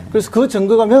있죠. 그래서 그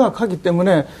증거가 명확하기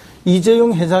때문에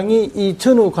이재용 회장이 이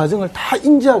전후 과정을 다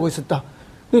인지하고 있었다.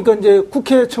 그러니까 이제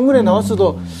국회 청문회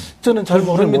나왔어도 저는 잘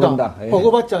모릅니다.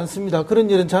 보고받지 않습니다. 그런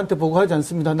일은 저한테 보고하지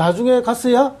않습니다. 나중에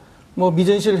갔어야 뭐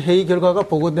미전실 회의 결과가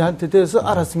보고대한테 돼서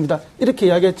알았습니다. 이렇게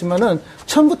이야기했지만은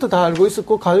처음부터 다 알고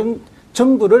있었고 과정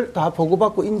전부를 다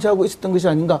보고받고 인지하고 있었던 것이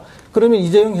아닌가. 그러면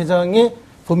이재용 회장의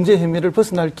범죄 혐의를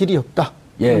벗어날 길이 없다.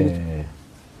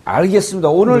 알겠습니다.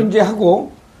 오늘 이제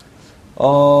하고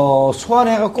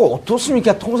소환해갖고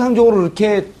어떻습니까? 통상적으로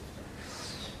이렇게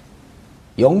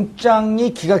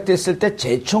영장이 기각됐을 때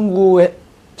재청구해서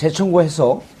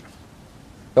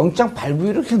영장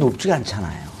발부율이 그렇게 높지가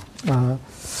않잖아요.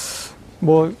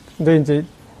 근데 이제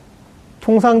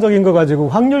통상적인 거 가지고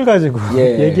확률 가지고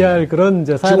얘기할 그런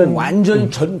이제 사안은 지금 완전히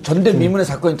전대미문의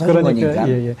사건이 터진 거니까.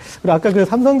 그리고 아까 그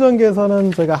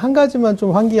삼성전기에서는 저희가 한 가지만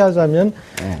좀 환기하자면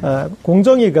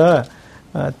공정위가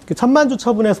그 1000만 주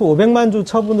처분에서 500만 주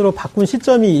처분으로 바꾼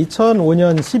시점이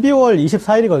 2005년 12월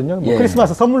 24일이거든요.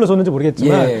 크리스마스 선물로 줬는지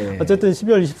모르겠지만 어쨌든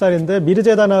 12월 24일인데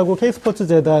미르재단하고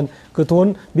K스포츠재단 그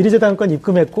돈 미르재단 건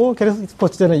입금했고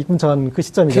K스포츠재단 입금 전 그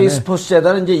시점이잖아요.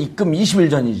 K스포츠재단은 이제 입금 20일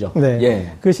전이죠.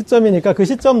 네. 그 시점이니까 그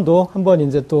시점도 한번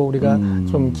이제 또 우리가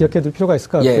좀 기억해 둘 필요가 있을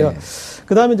것 같고요.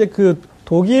 그다음에 이제 그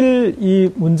독일 이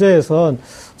문제에선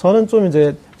저는 좀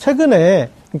이제 최근에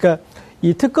그러니까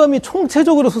이 특검이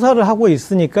총체적으로 수사를 하고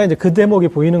있으니까 이제 그 대목이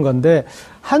보이는 건데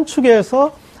한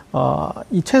축에서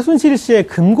이 최순실 씨의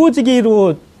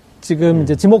금고지기로 지금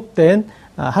이제 지목된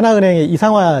하나은행의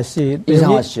이상화 씨요.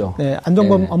 네,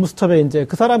 안정범 업무수첩에 이제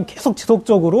그 사람 계속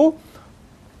지속적으로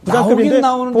부장급인데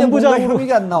본부장으로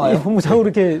이게 안 나와요. 본부장으로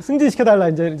이렇게 승진시켜달라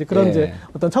이제 그런 이제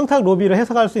어떤 청탁 로비를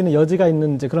해석할 수 있는 여지가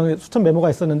있는 이제 그런 수천 메모가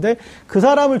있었는데 그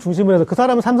사람을 중심으로 해서 그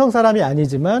사람은 삼성 사람이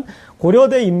아니지만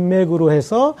고려대 인맥으로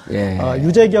해서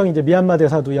유재경 이제 미얀마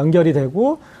대사도 연결이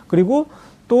되고 그리고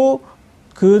또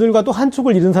그들과 또 한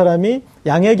축을 이룬 사람이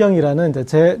양혜경이라는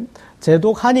이제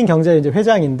제독 한인경제 이제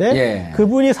회장인데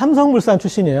그분이 삼성물산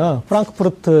출신이에요.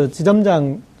 프랑크푸르트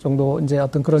지점장 정도 이제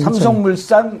어떤 그런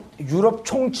삼성물산 유럽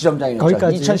총지점장이었죠.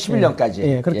 거기까지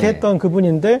 2011년까지. 그렇게 했던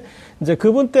그분인데 이제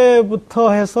그분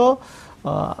때부터 해서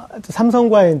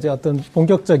삼성과의 이제 어떤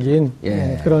본격적인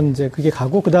그런 이제 그게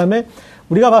가고 그다음에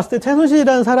우리가 봤을 때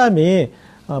최순실이라는 사람이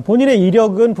본인의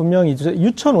이력은 분명히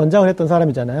유천 원장을 했던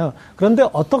사람이잖아요. 그런데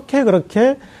어떻게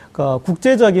그렇게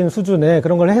국제적인 수준의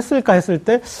그런 걸 했을까 했을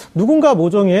때 누군가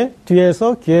모종의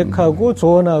뒤에서 기획하고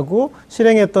조언하고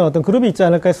실행했던 어떤 그룹이 있지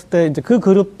않을까 했을 때 이제 그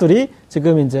그룹들이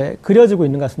지금 이제 그려지고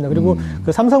있는 것 같습니다. 그리고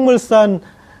그 삼성물산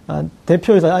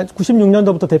대표이사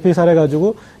 96년도부터 대표이사를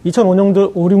해가지고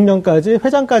 2005년도 6년까지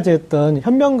회장까지 했던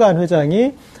현명관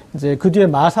회장이 이제 그 뒤에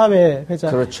마사회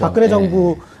회장 그렇죠. 박근혜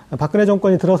정부 박근혜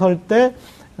정권이 들어설 때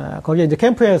거기에 이제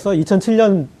캠프에서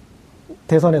 2007년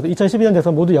대선에서 2012년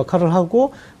대선 모두 역할을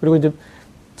하고 그리고 이제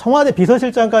청와대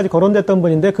비서실장까지 거론됐던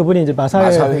분인데 그분이 이제 마사회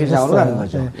회장으로 가는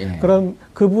거죠. 그럼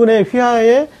그분의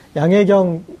휘하에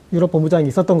양혜경 유럽 본부장이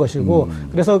있었던 것이고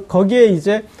그래서 거기에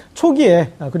이제 초기에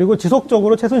그리고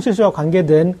지속적으로 최순실 씨와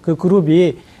관계된 그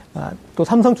그룹이 또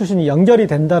삼성 출신이 연결이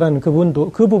된다라는 그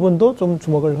부분도 좀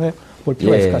주목을 해볼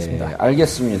필요가 있을 것 같습니다.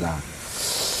 알겠습니다.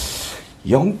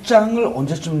 영장을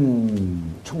언제쯤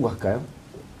청구할까요?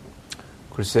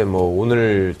 글쎄,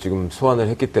 오늘 지금 소환을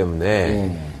했기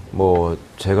때문에,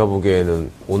 제가 보기에는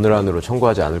오늘 안으로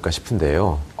청구하지 않을까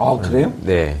싶은데요. 아, 그래요?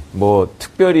 네.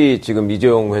 특별히 지금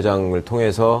이재용 회장을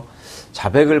통해서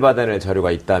자백을 받아낼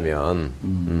자료가 있다면,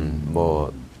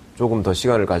 조금 더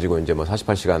시간을 가지고 이제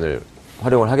 48시간을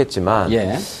활용을 하겠지만,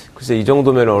 글쎄, 이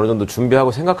정도면 어느 정도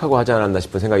준비하고 생각하고 하지 않았나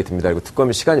싶은 생각이 듭니다. 그리고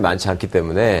특검이 시간이 많지 않기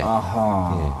때문에,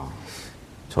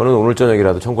 저는 오늘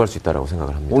저녁이라도 청구할 수 있다라고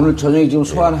생각을 합니다. 오늘 저녁에 지금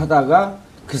소환하다가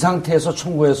그 상태에서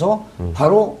청구해서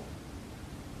바로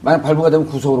만약 발부가 되면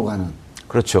구속으로 가는.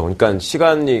 그렇죠. 그러니까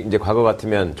시간이 이제 과거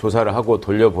같으면 조사를 하고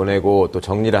돌려보내고 또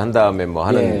정리를 한 다음에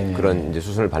하는 그런 이제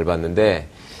수순을 밟았는데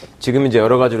지금 이제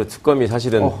여러 가지로 특검이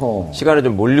사실은 시간을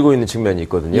좀 몰리고 있는 측면이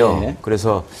있거든요.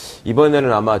 그래서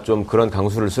이번에는 아마 좀 그런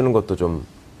강수를 쓰는 것도 좀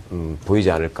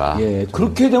보이지 않을까.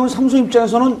 그렇게 되면 삼성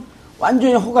입장에서는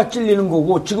완전히 허가 찔리는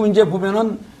거고 지금 이제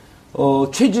보면은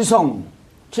최지성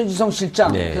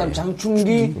실장, 그다음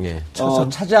장충기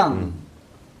차장,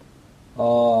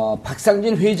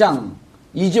 박상진 회장,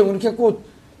 이재용 이렇게 했고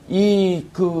이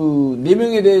그 네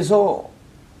명에 대해서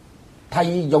다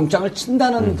이 영장을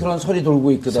친다는 그런 설이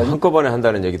돌고 있거든요. 한꺼번에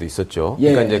한다는 얘기도 있었죠.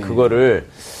 그러니까 이제 그거를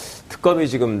특검이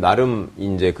지금 나름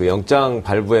이제 그 영장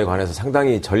발부에 관해서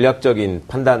상당히 전략적인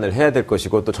판단을 해야 될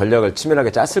것이고 또 전략을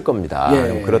치밀하게 짰을 겁니다.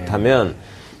 그렇다면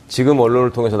지금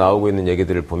언론을 통해서 나오고 있는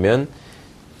얘기들을 보면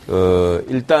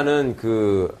일단은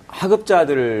그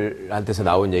하급자들한테서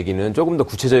나온 얘기는 조금 더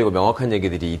구체적이고 명확한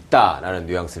얘기들이 있다라는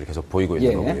뉘앙스를 계속 보이고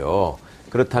있는 거고요.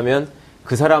 그렇다면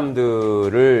그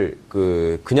사람들을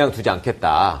그냥 두지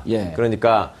않겠다.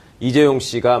 그러니까 이재용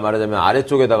씨가 말하자면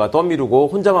아래쪽에다가 떠미루고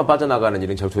혼자만 빠져나가는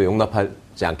일은 절대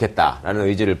용납하지 않겠다라는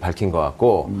의지를 밝힌 것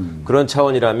같고 그런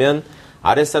차원이라면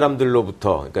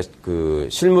아랫사람들로부터 그러니까 그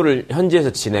실무를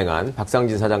현지에서 진행한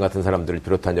박상진 사장 같은 사람들을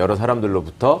비롯한 여러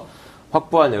사람들로부터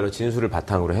확보한 여러 진술을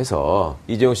바탕으로 해서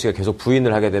이재용 씨가 계속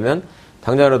부인을 하게 되면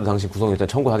당장이라도 당신 구속영장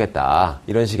청구하겠다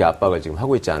이런 식의 압박을 지금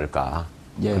하고 있지 않을까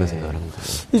그런 생각을 합니다.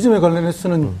 이 점에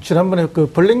관련해서는 지난번에 그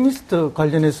블랙리스트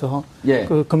관련해서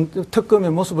그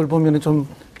특검의 모습을 보면 좀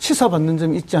치사받는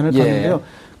점이 있지 않을까 하는데요.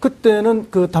 그때는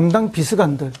그 담당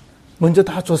비서관들 먼저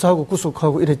다 조사하고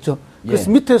구속하고 이랬죠. 그래서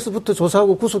예. 밑에서부터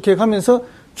조사하고 구속해 가면서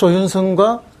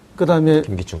조윤성과 그다음에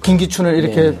김기춘을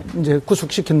이렇게 이제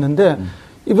구속시켰는데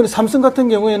이번에 삼성 같은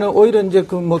경우에는 오히려 이제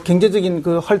그 뭐 경제적인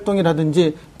그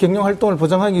활동이라든지 경영 활동을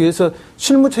보장하기 위해서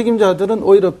실무 책임자들은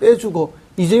오히려 빼주고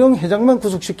이재용 회장만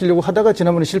구속시키려고 하다가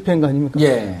지난번에 실패한 거 아닙니까?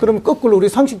 예. 그럼 거꾸로 우리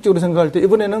상식적으로 생각할 때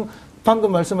이번에는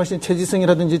방금 말씀하신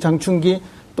최지성이라든지 장충기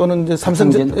또는 이제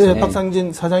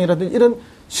박상진 사장이라든지 이런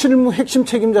실무 핵심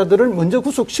책임자들을 먼저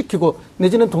구속시키고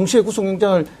내지는 동시에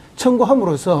구속영장을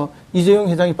청구함으로써 이재용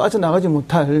회장이 빠져나가지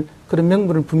못할 그런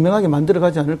명분을 분명하게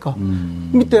만들어가지 않을까.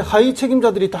 밑에 하위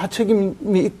책임자들이 다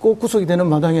책임이 있고 구속이 되는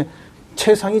마당에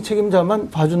최상위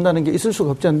책임자만 봐준다는 게 있을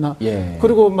수가 없지 않나. 예.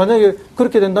 그리고 만약에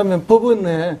그렇게 된다면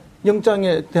법원의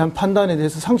영장에 대한 판단에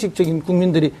대해서 상식적인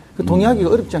국민들이 동의하기가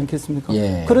어렵지 않겠습니까?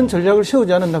 예. 그런 전략을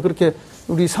세우지 않았나 그렇게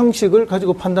우리 상식을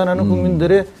가지고 판단하는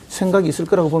국민들의 생각이 있을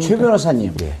거라고 봅니다. 최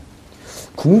변호사님,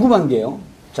 궁금한 게요.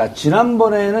 자,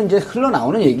 지난번에는 이제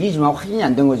흘러나오는 얘기지만 확인이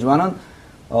안 된 거지만은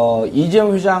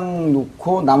이재용 회장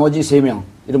놓고 나머지 3명,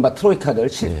 이른바 트로이카들,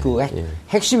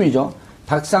 핵심이죠.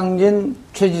 박상진,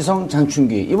 최지성,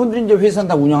 장충기. 이분들이 이제 회사는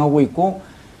다 운영하고 있고,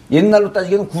 옛날로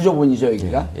따지기에는 구조본이죠,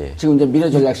 여기가. 지금 이제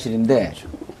미래전략실인데, 그렇죠.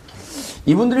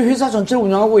 이분들이 회사 전체를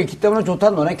운영하고 있기 때문에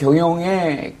좋다. 너네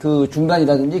경영의 그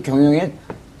중단이라든지 경영의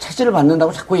차질을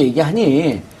받는다고 자꾸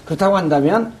얘기하니, 그렇다고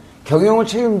한다면 경영을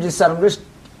책임질 사람들,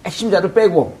 핵심자를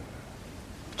빼고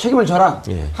책임을 져라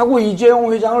하고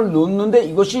이재용 회장을 놓는데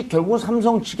이것이 결국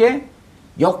삼성 측의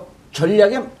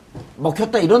전략에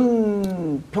먹혔다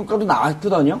이런 평가도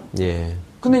나왔거든요. 예.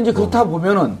 근데 이제 그렇다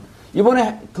보면은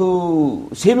이번에 그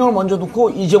 3명을 먼저 놓고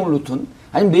이재용을 놓든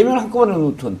아니면 4명을 한꺼번에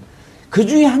놓든 그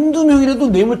중에 한두 명이라도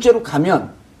뇌물죄로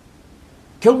가면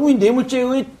결국 이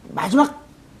뇌물죄의 마지막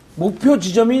목표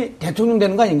지점이 대통령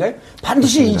되는 거 아닌가요?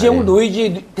 반드시 그렇습니다. 이재용을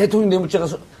놓아야지 대통령 뇌물죄가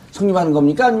성립하는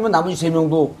겁니까? 아니면 나머지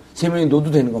 3명이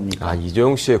놓도 되는 겁니까?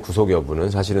 이재용 씨의 구속 여부는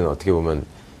사실은 어떻게 보면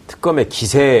특검의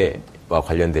기세와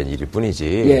관련된 일일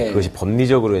뿐이지 그것이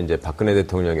법리적으로 이제 박근혜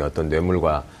대통령의 어떤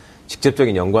뇌물과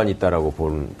직접적인 연관이 있다라고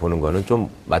보는 거는 좀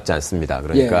맞지 않습니다.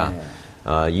 그러니까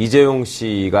이재용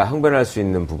씨가 항변할 수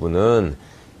있는 부분은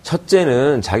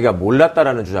첫째는 자기가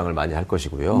몰랐다라는 주장을 많이 할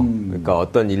것이고요. 그러니까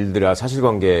어떤 일들과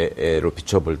사실관계로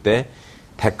비춰볼 때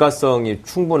대가성이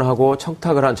충분하고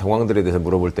청탁을 한 정황들에 대해서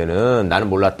물어볼 때는 나는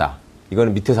몰랐다.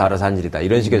 이거는 밑에서 알아서 한 일이다.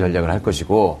 이런 식의 전략을 할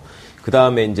것이고, 그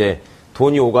다음에 이제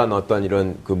돈이 오간 어떤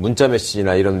이런 그 문자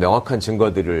메시지나 이런 명확한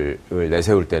증거들을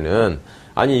내세울 때는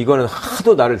아니 이거는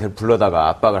하도 나를 불러다가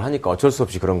압박을 하니까 어쩔 수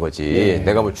없이 그런 거지.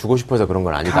 내가 뭐 주고 싶어서 그런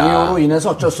건 아니다. 강요로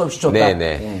인해서 어쩔 수 없이 줬다.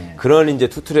 네네. 그런 이제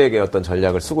투트랙의 어떤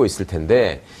전략을 쓰고 있을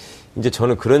텐데, 이제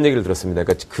저는 그런 얘기를 들었습니다.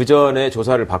 그러니까 그 전에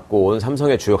조사를 받고 온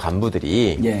삼성의 주요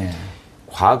간부들이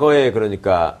과거에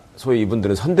그러니까 소위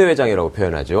이분들은 선대회장이라고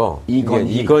표현하죠.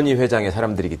 이건희 회장의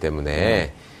사람들이기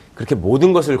때문에 그렇게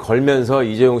모든 것을 걸면서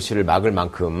이재용 씨를 막을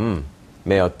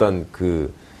만큼의 어떤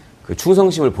그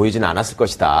충성심을 보이지는 않았을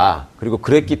것이다. 그리고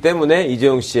그랬기 때문에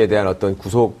이재용 씨에 대한 어떤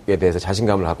구속에 대해서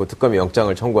자신감을 갖고 특검이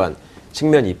영장을 청구한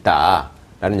측면이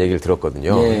있다라는 얘기를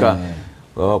들었거든요. 그러니까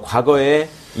과거에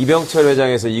이병철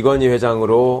회장에서 이건희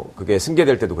회장으로 그게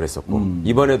승계될 때도 그랬었고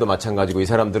이번에도 마찬가지고 이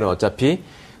사람들은 어차피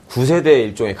 9세대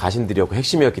일종의 가신들이었고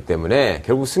핵심이었기 때문에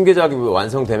결국 승계작이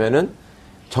완성되면은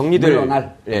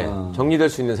정리될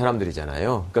수 있는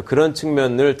사람들이잖아요. 그러니까 그런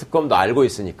측면을 특검도 알고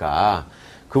있으니까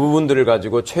그 부분들을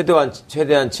가지고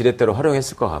최대한 지렛대로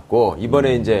활용했을 것 같고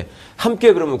이번에 이제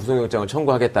함께 그러면 구속영장을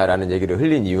청구하겠다라는 얘기를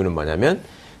흘린 이유는 뭐냐면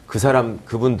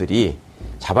그분들이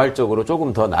자발적으로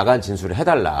조금 더 나간 진술을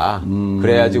해달라.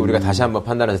 그래야지 우리가 다시 한번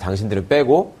판단해서 당신들은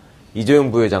빼고 이재용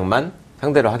부회장만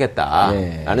상대로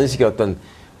하겠다라는 식의 어떤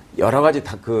여러 가지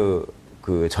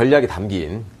그 전략이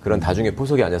담긴 그런 다중의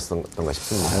포석이 아니었던가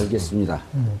싶습니다. 알겠습니다.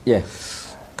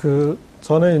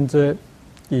 저는 이제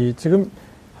지금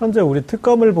현재 우리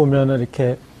특검을 보면은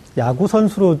이렇게 야구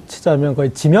선수로 치자면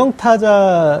거의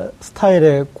지명타자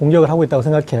스타일의 공격을 하고 있다고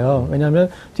생각해요. 왜냐하면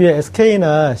뒤에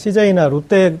SK나 CJ나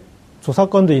롯데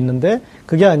조사건도 있는데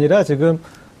그게 아니라 지금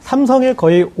삼성에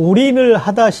거의 올인을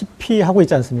하다시피 하고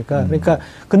있지 않습니까? 그러니까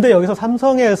근데 여기서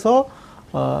삼성에서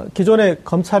기존의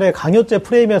검찰의 강요죄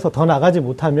프레임에서 더 나가지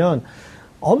못하면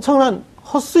엄청난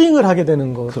헛스윙을 하게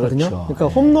되는 거거든요. 그렇죠. 그러니까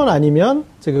홈런 아니면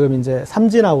지금 이제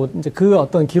삼진 아웃, 이제 그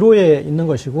어떤 기로에 있는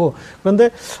것이고 그런데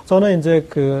저는 이제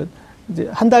이제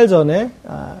한 달 전에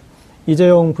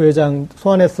이재용 부회장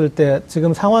소환했을 때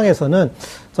지금 상황에서는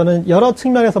저는 여러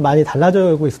측면에서 많이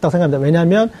달라지고 있었다고 생각합니다.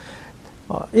 왜냐하면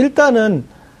일단은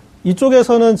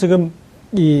이쪽에서는 지금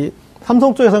이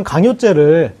삼성 쪽에서는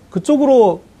강요죄를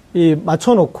그쪽으로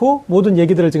맞춰놓고 모든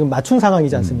얘기들을 지금 맞춘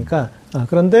상황이지 않습니까?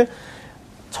 그런데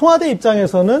청와대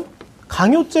입장에서는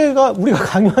강요죄가 우리가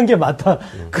강요한 게 맞다.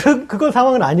 그건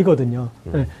상황은 아니거든요.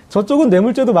 네. 저쪽은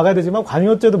뇌물죄도 막아야 되지만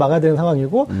강요죄도 막아야 되는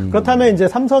상황이고 그렇다면 이제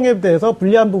삼성에 대해서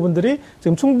불리한 부분들이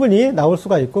지금 충분히 나올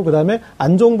수가 있고 그다음에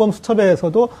안종범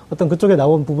수첩에서도 어떤 그쪽에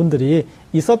나온 부분들이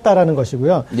있었다라는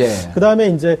것이고요. 예. 그다음에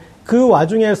이제 그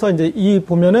와중에서 이제 이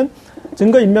보면은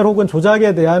증거인멸 혹은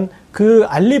조작에 대한 그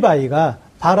알리바이가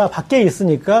밖에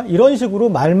있으니까 이런 식으로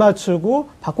말 맞추고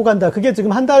받고 간다. 그게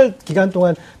지금 한 달 기간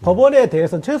동안 법원에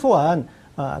대해서는 최소한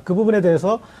그 부분에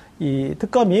대해서 이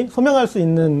특검이 소명할 수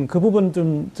있는 그 부분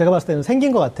좀 제가 봤을 때는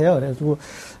생긴 것 같아요. 그래가지고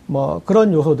뭐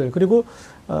그런 요소들 그리고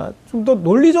좀 더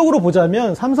논리적으로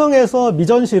보자면 삼성에서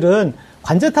미전실은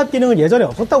관제탑 기능은 예전에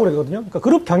없었다고 그러거든요. 그러니까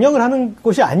그룹 경영을 하는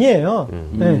곳이 아니에요.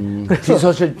 네. 그래서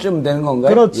비서실쯤 되는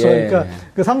건가요? 그렇죠. 예. 그러니까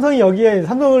그 삼성이 여기에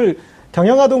삼성을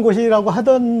경영하던 곳이라고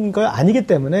하던 거 아니기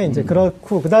때문에 이제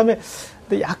그렇고 그다음에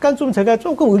약간 좀 제가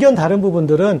조금 의견 다른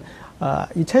부분들은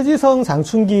이 최지성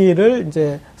장충기를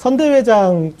이제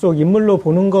선대회장 쪽 인물로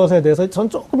보는 것에 대해서 전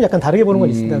조금 약간 다르게 보는 건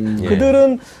있습니다.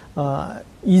 그들은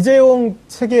이재용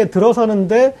체계에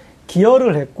들어서는데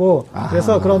기여를 했고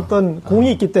그래서 그런 어떤 공이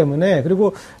있기 때문에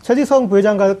그리고 최지성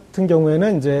부회장 같은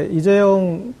경우에는 이제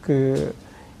이재용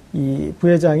이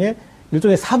부회장의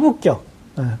일종의 사부격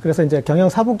그래서 이제 경영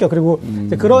사부격 그리고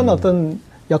이제 그런 어떤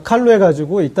역할로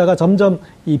해가지고 있다가 점점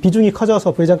이 비중이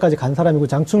커져서 부회장까지 간 사람이고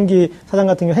장충기 사장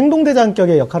같은 경우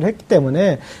행동대장격의 역할을 했기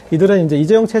때문에 이들은 이제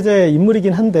이재용 체제의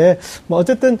인물이긴 한데 뭐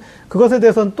어쨌든 그것에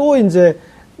대해서는 또 이제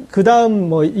그 다음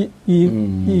뭐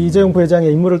이재용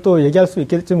부회장의 인물을 또 얘기할 수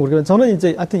있겠지 모르겠는데 저는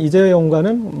이제 하여튼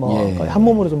이재용과는 뭐 거의 한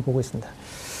몸으로 좀 보고 있습니다.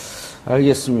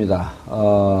 알겠습니다.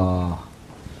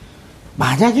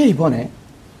 만약에 이번에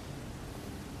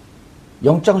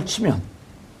영장을 치면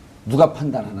누가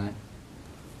판단하나요?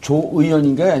 조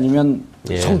의원인가요? 아니면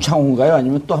성창호인가요?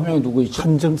 아니면 또 한 명이 누구 있죠?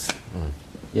 한정수.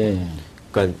 예.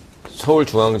 그러니까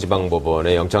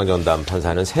서울중앙지방법원의 영장전담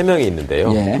판사는 3명이 있는데요.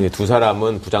 그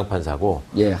 2사람은 부장판사고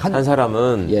한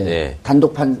사람은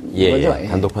단독판사죠.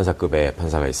 단독판사급의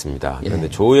판사가 있습니다. 그런데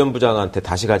조 의원 부장한테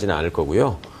다시 가지는 않을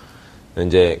거고요.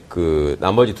 이제 그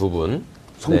나머지 2분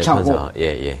성창호 판사,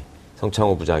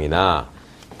 성창호 부장이나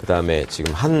그다음에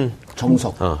지금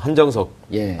한정석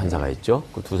판사가 있죠.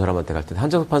 그 2사람한테 갈 텐데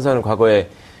한정석 판사는 과거에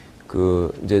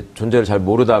그 이제 존재를 잘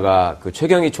모르다가 그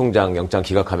최경희 총장 영장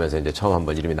기각하면서 이제 처음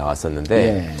한번 이름이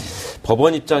나왔었는데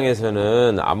법원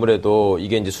입장에서는 아무래도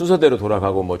이게 이제 순서대로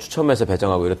돌아가고 뭐 추첨해서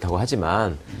배정하고 이렇다고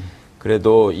하지만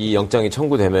그래도 이 영장이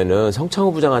청구되면은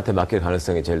성창호 부장한테 맡길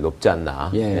가능성이 제일 높지 않나.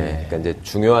 그러니까 이제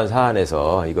중요한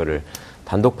사안에서 이거를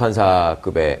단독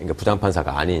판사급의 그러니까 부장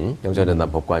판사가 아닌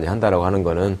영장전담 법관이 한다라고 하는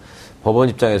거는 법원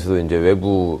입장에서도 이제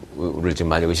외부를 지금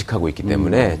많이 의식하고 있기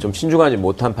때문에 좀 신중하지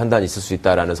못한 판단이 있을 수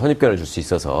있다라는 선입견을 줄 수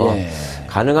있어서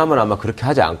가능하면 아마 그렇게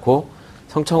하지 않고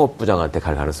성창호 부장한테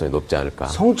갈 가능성이 높지 않을까.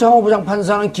 성창호 부장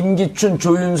판사는 김기춘,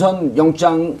 조윤선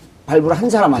영장 발부를 한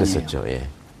사람 아니에요? 그랬었죠.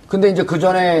 근데 이제 그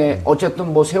전에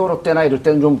어쨌든 뭐 세월호 때나 이럴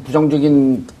때는 좀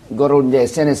부정적인 거를 이제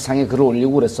SNS상에 글을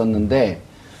올리고 그랬었는데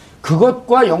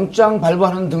그것과 영장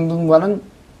발부하는 등등과는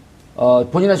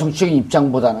본인의 정치적인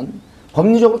입장보다는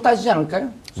법리적으로 따지지 않을까요?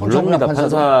 물론입니다.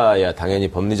 판사야 당연히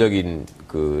법리적인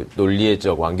그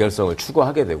논리적 완결성을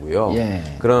추구하게 되고요.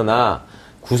 그러나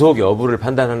구속 여부를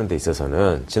판단하는 데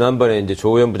있어서는 지난번에 이제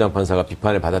조의원 부장판사가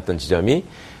비판을 받았던 지점이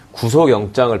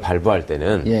구속영장을 발부할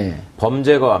때는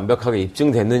범죄가 완벽하게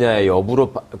입증됐느냐의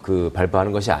여부로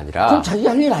발부하는 것이 아니라. 그럼 자기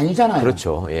할 일 아니잖아요.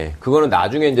 그렇죠. 그거는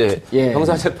나중에 이제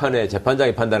형사재판에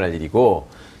재판장이 판단할 일이고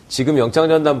지금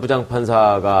영장전담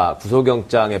부장판사가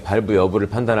구속영장의 발부 여부를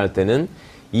판단할 때는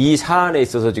이 사안에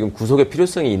있어서 지금 구속의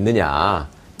필요성이 있느냐.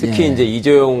 특히 이제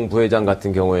이재용 부회장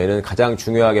같은 경우에는 가장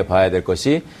중요하게 봐야 될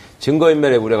것이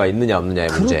증거인멸의 우려가 있느냐 없느냐의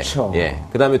문제. 그렇죠.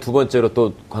 그다음에 두 번째로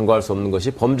또 간과할 수 없는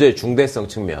것이 범죄의 중대성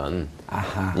측면이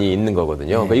있는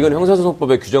거거든요. 그러니까 이건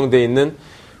형사소송법에 규정되어 있는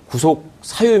구속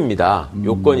사유입니다.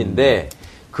 요건인데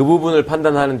그 부분을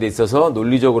판단하는 데 있어서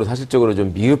논리적으로 사실적으로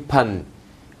좀 미흡한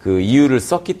그 이유를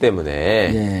썼기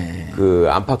때문에 그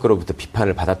안팎으로부터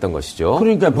비판을 받았던 것이죠.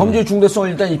 그러니까 범죄의 중대성은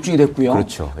일단 입증이 됐고요.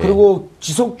 그렇죠. 그리고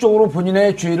지속적으로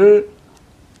본인의 죄를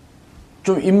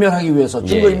좀 인멸하기 위해서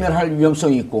증거 인멸할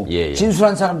위험성이 있고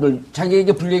진술한 사람들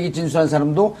자기에게 불리하게 진술한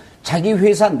사람도 자기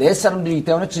회사 내 사람들이기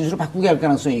때문에 진술을 바꾸게 할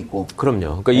가능성이 있고.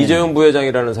 그럼요. 그러니까 이재용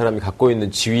부회장이라는 사람이 갖고 있는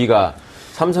지위가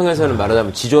삼성에서는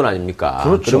말하자면 지존 아닙니까?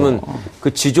 그렇죠. 그러면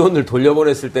그 지존을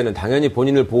돌려보냈을 때는 당연히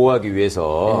본인을 보호하기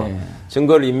위해서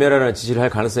증거를 인멸하라는 지시를 할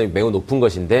가능성이 매우 높은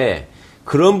것인데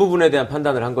그런 부분에 대한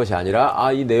판단을 한 것이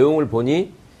아니라 이 내용을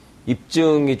보니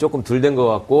입증이 조금 덜 된 것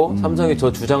같고 삼성이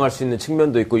저 주장할 수 있는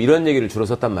측면도 있고 이런 얘기를 주로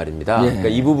썼단 말입니다. 그러니까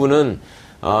이 부분은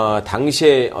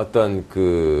당시에 어떤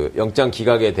그 영장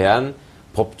기각에 대한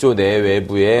법조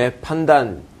내외부의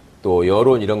판단 또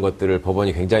여론 이런 것들을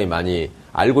법원이 굉장히 많이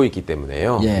알고 있기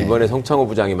때문에요. 예. 이번에 성창호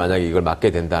부장이 만약에 이걸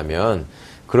맡게 된다면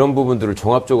그런 부분들을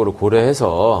종합적으로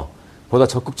고려해서 보다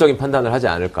적극적인 판단을 하지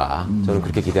않을까 저는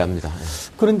그렇게 기대합니다.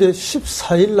 그런데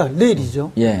 14일 날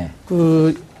내일이죠. 예.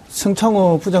 그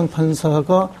성창호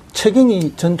부장판사가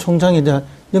최경희 전 총장에 대한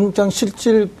영장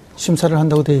실질 심사를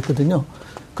한다고 되어 있거든요.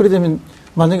 그러려면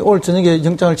만약에 오늘 저녁에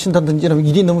영장을 친다든지 이러면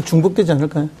일이 너무 중복되지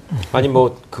않을까요? 아니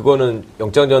뭐 그거는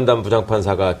영장전담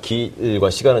부장판사가 기일과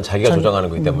시간은 자기가 조정하는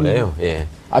거기 때문에요. 예.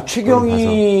 아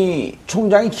최경희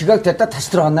총장이 기각됐다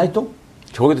다시 들어갔나요 또?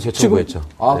 저기도 재청구했죠.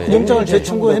 아, 네. 영장을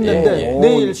재청구했는데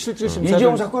내일 실질 심사를.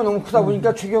 이재용 사건이 너무 크다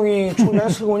보니까 최경희 총장의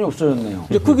슬그머니 없어졌네요.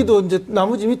 이제 거기도 이제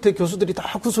나머지 밑에 교수들이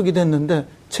다 구속이 됐는데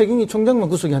최경희 총장만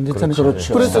구속이 안 됐잖아요.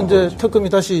 그렇죠. 그래서 이제 특검이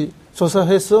다시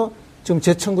조사해서 지금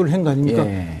재청구를 한 거 아닙니까?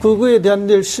 예. 그거에 대한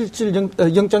내일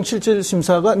영장 실질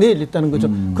심사가 내일 있다는 거죠.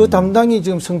 그 담당이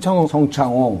지금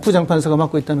성창호 부장판사가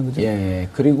맡고 있다는 거죠. 예.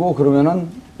 그리고 그러면은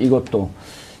이것도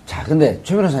자, 근데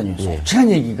최 변호사님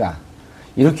솔직한 얘기가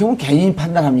이렇게 하면 개인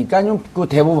판단합니까? 아니면 그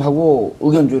대법하고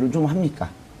의견 조율을 좀 합니까?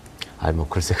 아니 뭐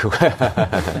글쎄 그거야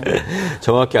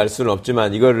정확히 알 수는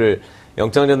없지만 이거를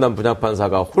영장전담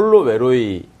부장판사가 홀로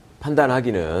외로이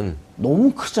판단하기는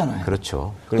너무 크잖아요.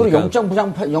 그렇죠. 그리고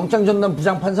영장전담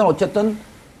부장판사는 어쨌든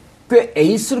꽤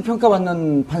에이스로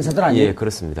평가받는 판사들 아니에요? 예,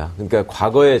 그렇습니다. 그러니까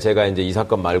과거에 제가 이제 이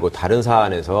사건 말고 다른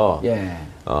사안에서 예.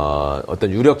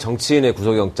 어떤 유력 정치인의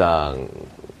구속영장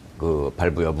그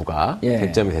발부 여부가 예.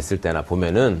 쟁점이 됐을 때나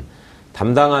보면은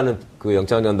담당하는 그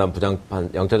영장전담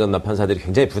판사들이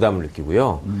굉장히 부담을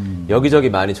느끼고요. 여기저기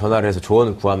많이 전화를 해서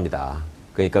조언을 구합니다.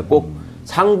 그러니까 꼭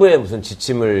상부의 무슨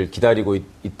지침을 기다리고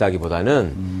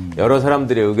있다기보다는 여러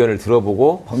사람들의 의견을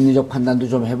들어보고 법리적 판단도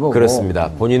좀 해보고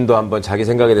그렇습니다. 본인도 한번 자기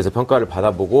생각에 대해서 평가를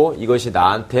받아보고 이것이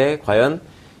나한테 과연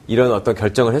이런 어떤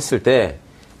결정을 했을 때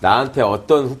나한테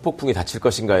어떤 후폭풍이 닥칠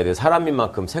것인가에 대해 사람인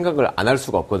만큼 생각을 안 할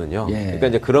수가 없거든요. 예. 그러니까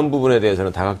이제 그런 부분에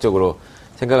대해서는 다각적으로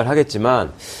생각을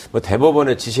하겠지만 뭐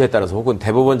대법원의 지시에 따라서 혹은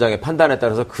대법원장의 판단에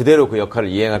따라서 그대로 그 역할을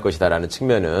이행할 것이다라는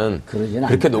측면은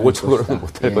그렇게 노골적으로는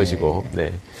못할 예. 것이고.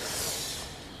 네.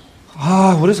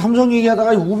 아, 우리 삼성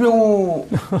얘기하다가 우병우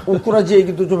옷꾸라지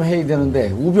얘기도 좀 해야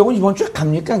되는데 우병우 이번 주에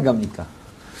갑니까 안 갑니까?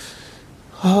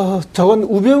 아, 저건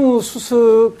우병우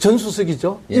전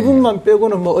수석이죠. 예. 이분만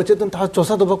빼고는 뭐 어쨌든 다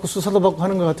조사도 받고 수사도 받고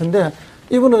하는 것 같은데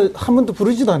이분은 한 번도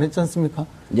부르지도 않았지 않습니까?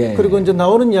 예. 그리고 이제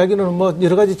나오는 이야기는 뭐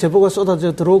여러 가지 제보가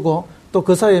쏟아져 들어오고 또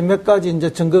그 사이에 몇 가지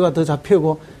이제 증거가 더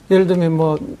잡히고 예를 들면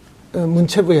뭐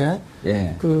문체부에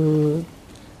예. 그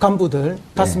간부들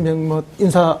 5명 뭐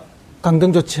인사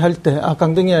강등 조치할 때,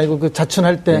 강등이 아니고 그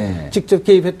자춘할 때 직접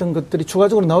개입했던 것들이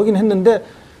추가적으로 나오긴 했는데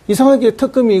이상하게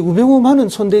특검이 우병우만은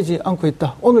손대지 않고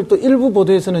있다. 오늘 또 일부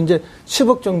보도에서는 이제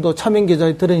 10억 정도 차명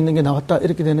계좌에 들어있는 게 나왔다.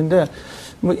 이렇게 되는데,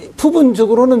 뭐,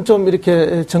 부분적으로는 좀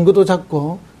이렇게 증거도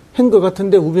잡고 한 것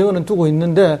같은데 우병우는 두고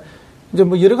있는데, 이제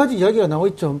뭐 여러 가지 이야기가 나와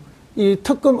있죠. 이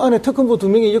특검 안에 특검부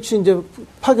 2명이 역시 이제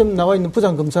파견 나와 있는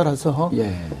부장검사라서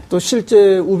예. 또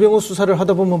실제 우병우 수사를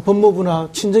하다 보면 법무부나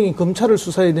친정인 검찰을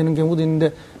수사해야 되는 경우도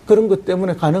있는데 그런 것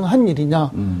때문에 가능한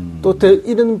일이냐. 또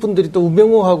이런 분들이 또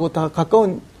우병우하고 다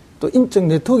가까운 또 인적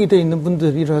네트워크가 되어 있는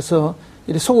분들이라서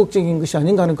이렇게 소극적인 것이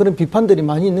아닌가 하는 그런 비판들이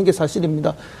많이 있는 게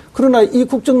사실입니다. 그러나 이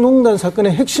국정농단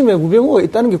사건의 핵심에 우병우가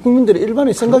있다는 게 국민들의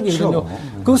일반의 생각이거든요. 그렇죠.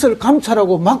 그것을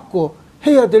감찰하고 막고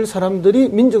해야 될 사람들이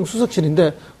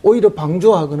민정수석실인데 오히려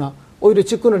방조하거나 오히려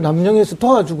직권을 남용해서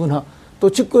도와주거나 또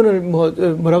직권을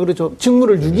뭐라 그러죠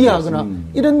직무를 유기하거나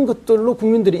이런 것들로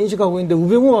국민들이 인식하고 있는데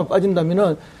우병우만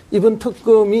빠진다면은 이번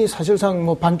특검이 사실상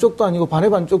뭐 반쪽도 아니고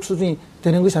반의 반쪽 수준이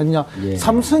되는 것이 아니냐. 예.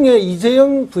 삼성의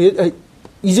이재용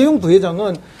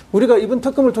부회장은 우리가 이번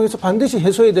특검을 통해서 반드시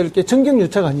해소해야 될 게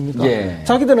정경유착 아닙니까? 예.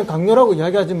 자기들은 강요라고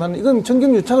이야기하지만 이건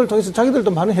정경유착을 통해서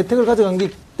자기들도 많은 혜택을 가져간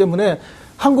거기 때문에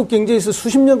한국 경제에서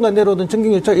수십 년간 내려오던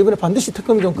정경유착 이번에 반드시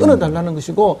특검이 좀 끊어달라는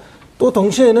것이고 또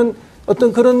동시에는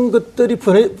어떤 그런 것들이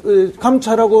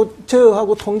감찰하고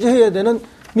제어하고 통제해야 되는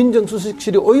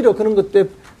민정수석실이 오히려 그런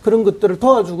것들을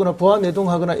도와주거나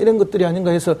보완내동하거나 이런 것들이 아닌가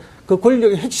해서 그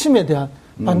권력의 핵심에 대한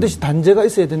반드시 단죄가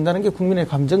있어야 된다는 게 국민의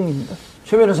감정입니다.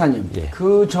 최 변호사님, 예.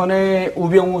 그 전에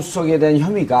우병우 수석에 대한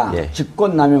혐의가 예.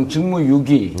 직권남용,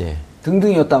 직무유기 예.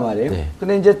 등등이었단 말이에요. 예.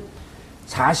 근데 이제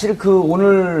사실 그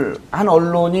오늘 한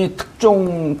언론이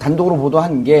특종 단독으로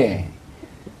보도한 게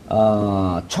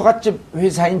처갓집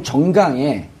회사인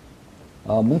정강에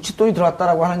뭉칫돈이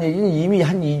들어갔다라고 하는 얘기는 이미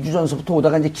한 2주 전서부터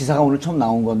오다가 이제 기사가 오늘 처음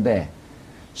나온 건데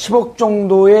 10억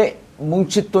정도의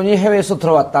뭉칫돈이 해외에서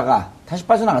들어왔다가 다시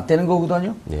빠져나갔다는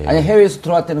거거든요. 예. 아니 해외에서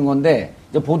들어왔다는 건데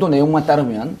이제 보도 내용만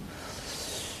따르면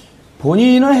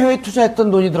본인은 해외에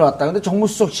투자했던 돈이 들어왔다. 근데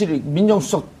정무수석실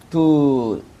민정수석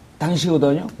그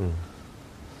당시거든요.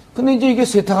 근데 이제 이게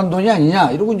세탁한 돈이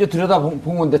아니냐 이러고 이제 들여다본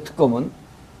건데 특검은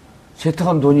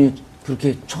세탁한 돈이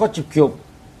그렇게 처갓집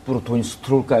기업으로 돈이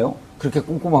들어올까요? 그렇게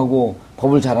꼼꼼하고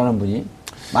법을 잘하는 분이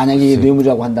만약에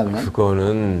뇌물이라고 한다면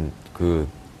그거는 그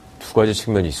두 가지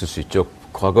측면이 있을 수 있죠.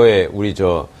 과거에 우리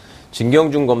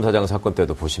진경준 검사장 사건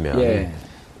때도 보시면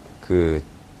그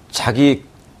자기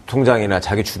통장이나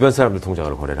자기 주변 사람들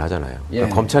통장으로 거래를 하잖아요.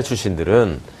 그러니까 검찰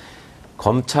출신들은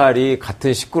검찰이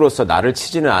같은 식구로서 나를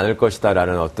치지는 않을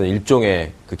것이다라는 어떤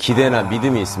일종의 그 기대나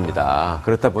믿음이 있습니다.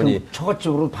 그렇다 보니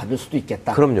처갓집으로 받을 수도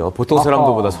있겠다. 그럼요. 보통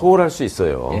사람들보다 소홀할 수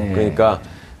있어요. 그러니까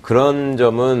그런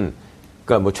점은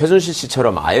그러니까 뭐 최순실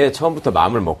씨처럼 아예 처음부터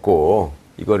마음을 먹고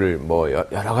이거를 뭐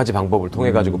여러 가지 방법을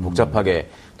통해 가지고 복잡하게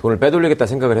돈을 빼돌리겠다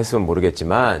생각을 했으면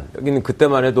모르겠지만 여기는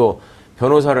그때만 해도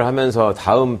변호사를 하면서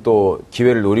다음 또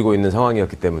기회를 노리고 있는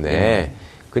상황이었기 때문에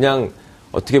그냥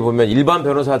어떻게 보면 일반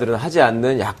변호사들은 하지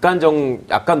않는 약간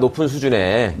높은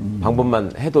수준의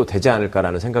방법만 해도 되지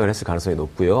않을까라는 생각을 했을 가능성이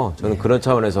높고요. 저는 그런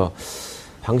차원에서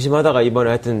방심하다가 이번에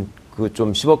하여튼 그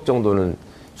좀 10억 정도는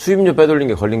수입료 빼돌린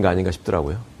게 걸린 거 아닌가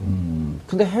싶더라고요.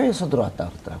 근데 해외에서 들어왔다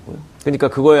그러더라고요. 그러니까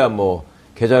그거야 뭐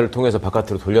계좌를 통해서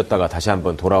바깥으로 돌렸다가 다시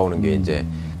한번 돌아오는 게 이제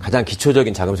가장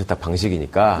기초적인 자금 세탁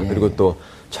방식이니까 그리고 또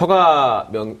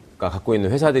처가명가 갖고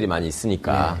있는 회사들이 많이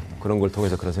있으니까 그런 걸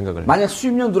통해서 그런 생각을 만약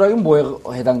수입료 누락이면 뭐에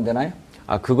해당되나요?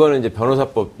 그거는 이제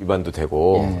변호사법 위반도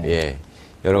되고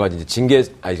여러 가지 이제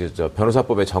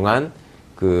변호사법에 정한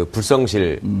그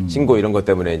불성실 신고 이런 것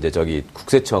때문에 이제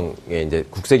국세청의 이제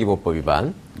국세기본법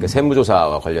위반 그러니까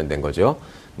세무조사와 관련된 거죠.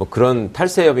 뭐 그런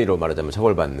탈세 혐의로 말하자면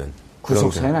처벌받는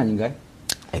구속사유는 아닌가요?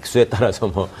 액수에 따라서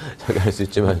뭐 할 수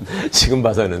있지만 지금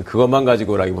봐서는 그것만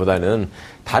가지고라기보다는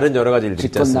다른 여러 가지 일들이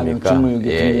있지 않습니까? 직권남용,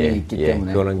 직무유기 있기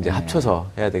때문에 그거는 이제 합쳐서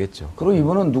해야 되겠죠. 그리고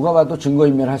이분은 누가 봐도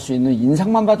증거인멸할 수 있는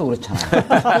인상만 봐도 그렇잖아요.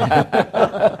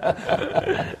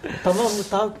 다만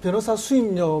다 변호사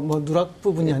수임료 누락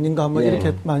부분이 아닌가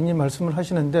이렇게 많이 말씀을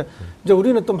하시는데 이제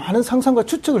우리는 또 많은 상상과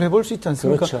추측을 해볼 수 있지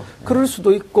않습니까? 그렇죠. 그럴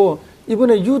수도 있고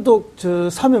이번에 유독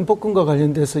사면 복권과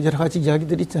관련돼서 여러 가지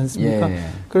이야기들이 있지 않습니까?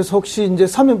 그래서 혹시 이제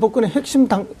사면 복권의 핵심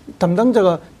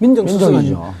담당자가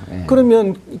민정수석이죠.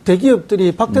 그러면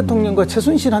대기업들이 박 대통령과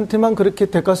최순실한테만 그렇게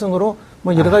대가성으로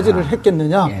여러 가지를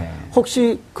했겠느냐?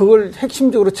 혹시 그걸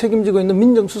핵심적으로 책임지고 있는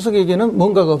민정수석에게는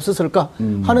뭔가가 없었을까?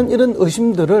 하는 이런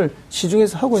의심들을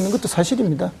시중에서 하고 있는 것도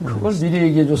사실입니다. 그걸 미리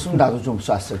얘기해줬으면 나도 좀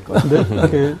쐈을 거야.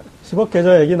 네, 10억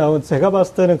계좌 얘기 나온 제가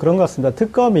봤을 때는 그런 것 같습니다.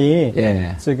 특검이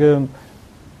지금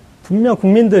분명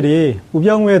국민들이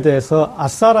우병우에 대해서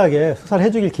아싸하게 수사를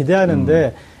해주길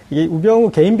기대하는데 이게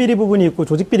우병우 개인 비리 부분이 있고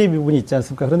조직 비리 부분이 있지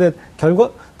않습니까? 그런데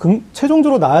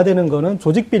최종적으로 나와야 되는 거는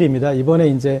조직 비리입니다. 이번에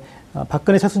이제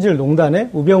박근혜 최순실 농단에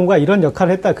우병우가 이런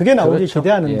역할을 했다. 그게 나오길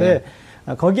기대하는데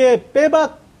거기에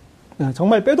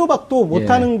정말 빼도 박도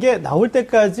못하는 게 나올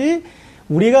때까지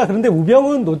우리가 그런데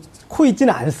우병우는 놓고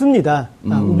있지는 않습니다.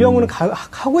 우병우는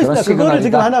하고 있습니다. 그거를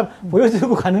지금 하나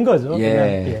보여주고 가는 거죠.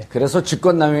 그래서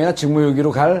직권남용이나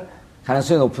직무유기로 갈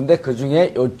가능성이 높은데 그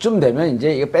중에 요쯤 되면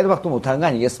이제 이게 빼도 박도 못하는 거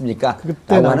아니겠습니까?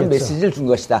 라고 하는 메시지를 준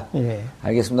것이다.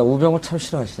 알겠습니다. 우병우 참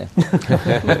싫어하시네.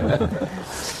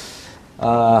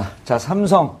 자,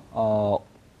 삼성,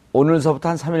 오늘서부터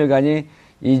한 3일간이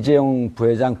이재용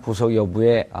부회장 구속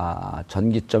여부에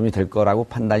전기점이 될 거라고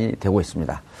판단이 되고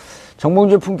있습니다.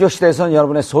 정봉주 품격시대에서는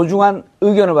여러분의 소중한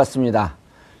의견을 받습니다.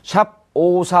 샵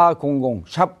 5400,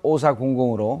 샵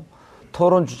 5400으로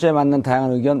토론 주제에 맞는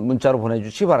다양한 의견 문자로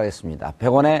보내주시기 바라겠습니다.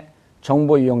 100원의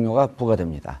정보 이용료가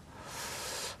부과됩니다.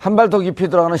 한 발 더 깊이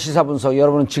들어가는 시사 분석,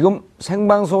 여러분은 지금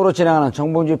생방송으로 진행하는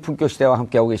정봉주 품격시대와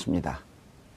함께하고 계십니다.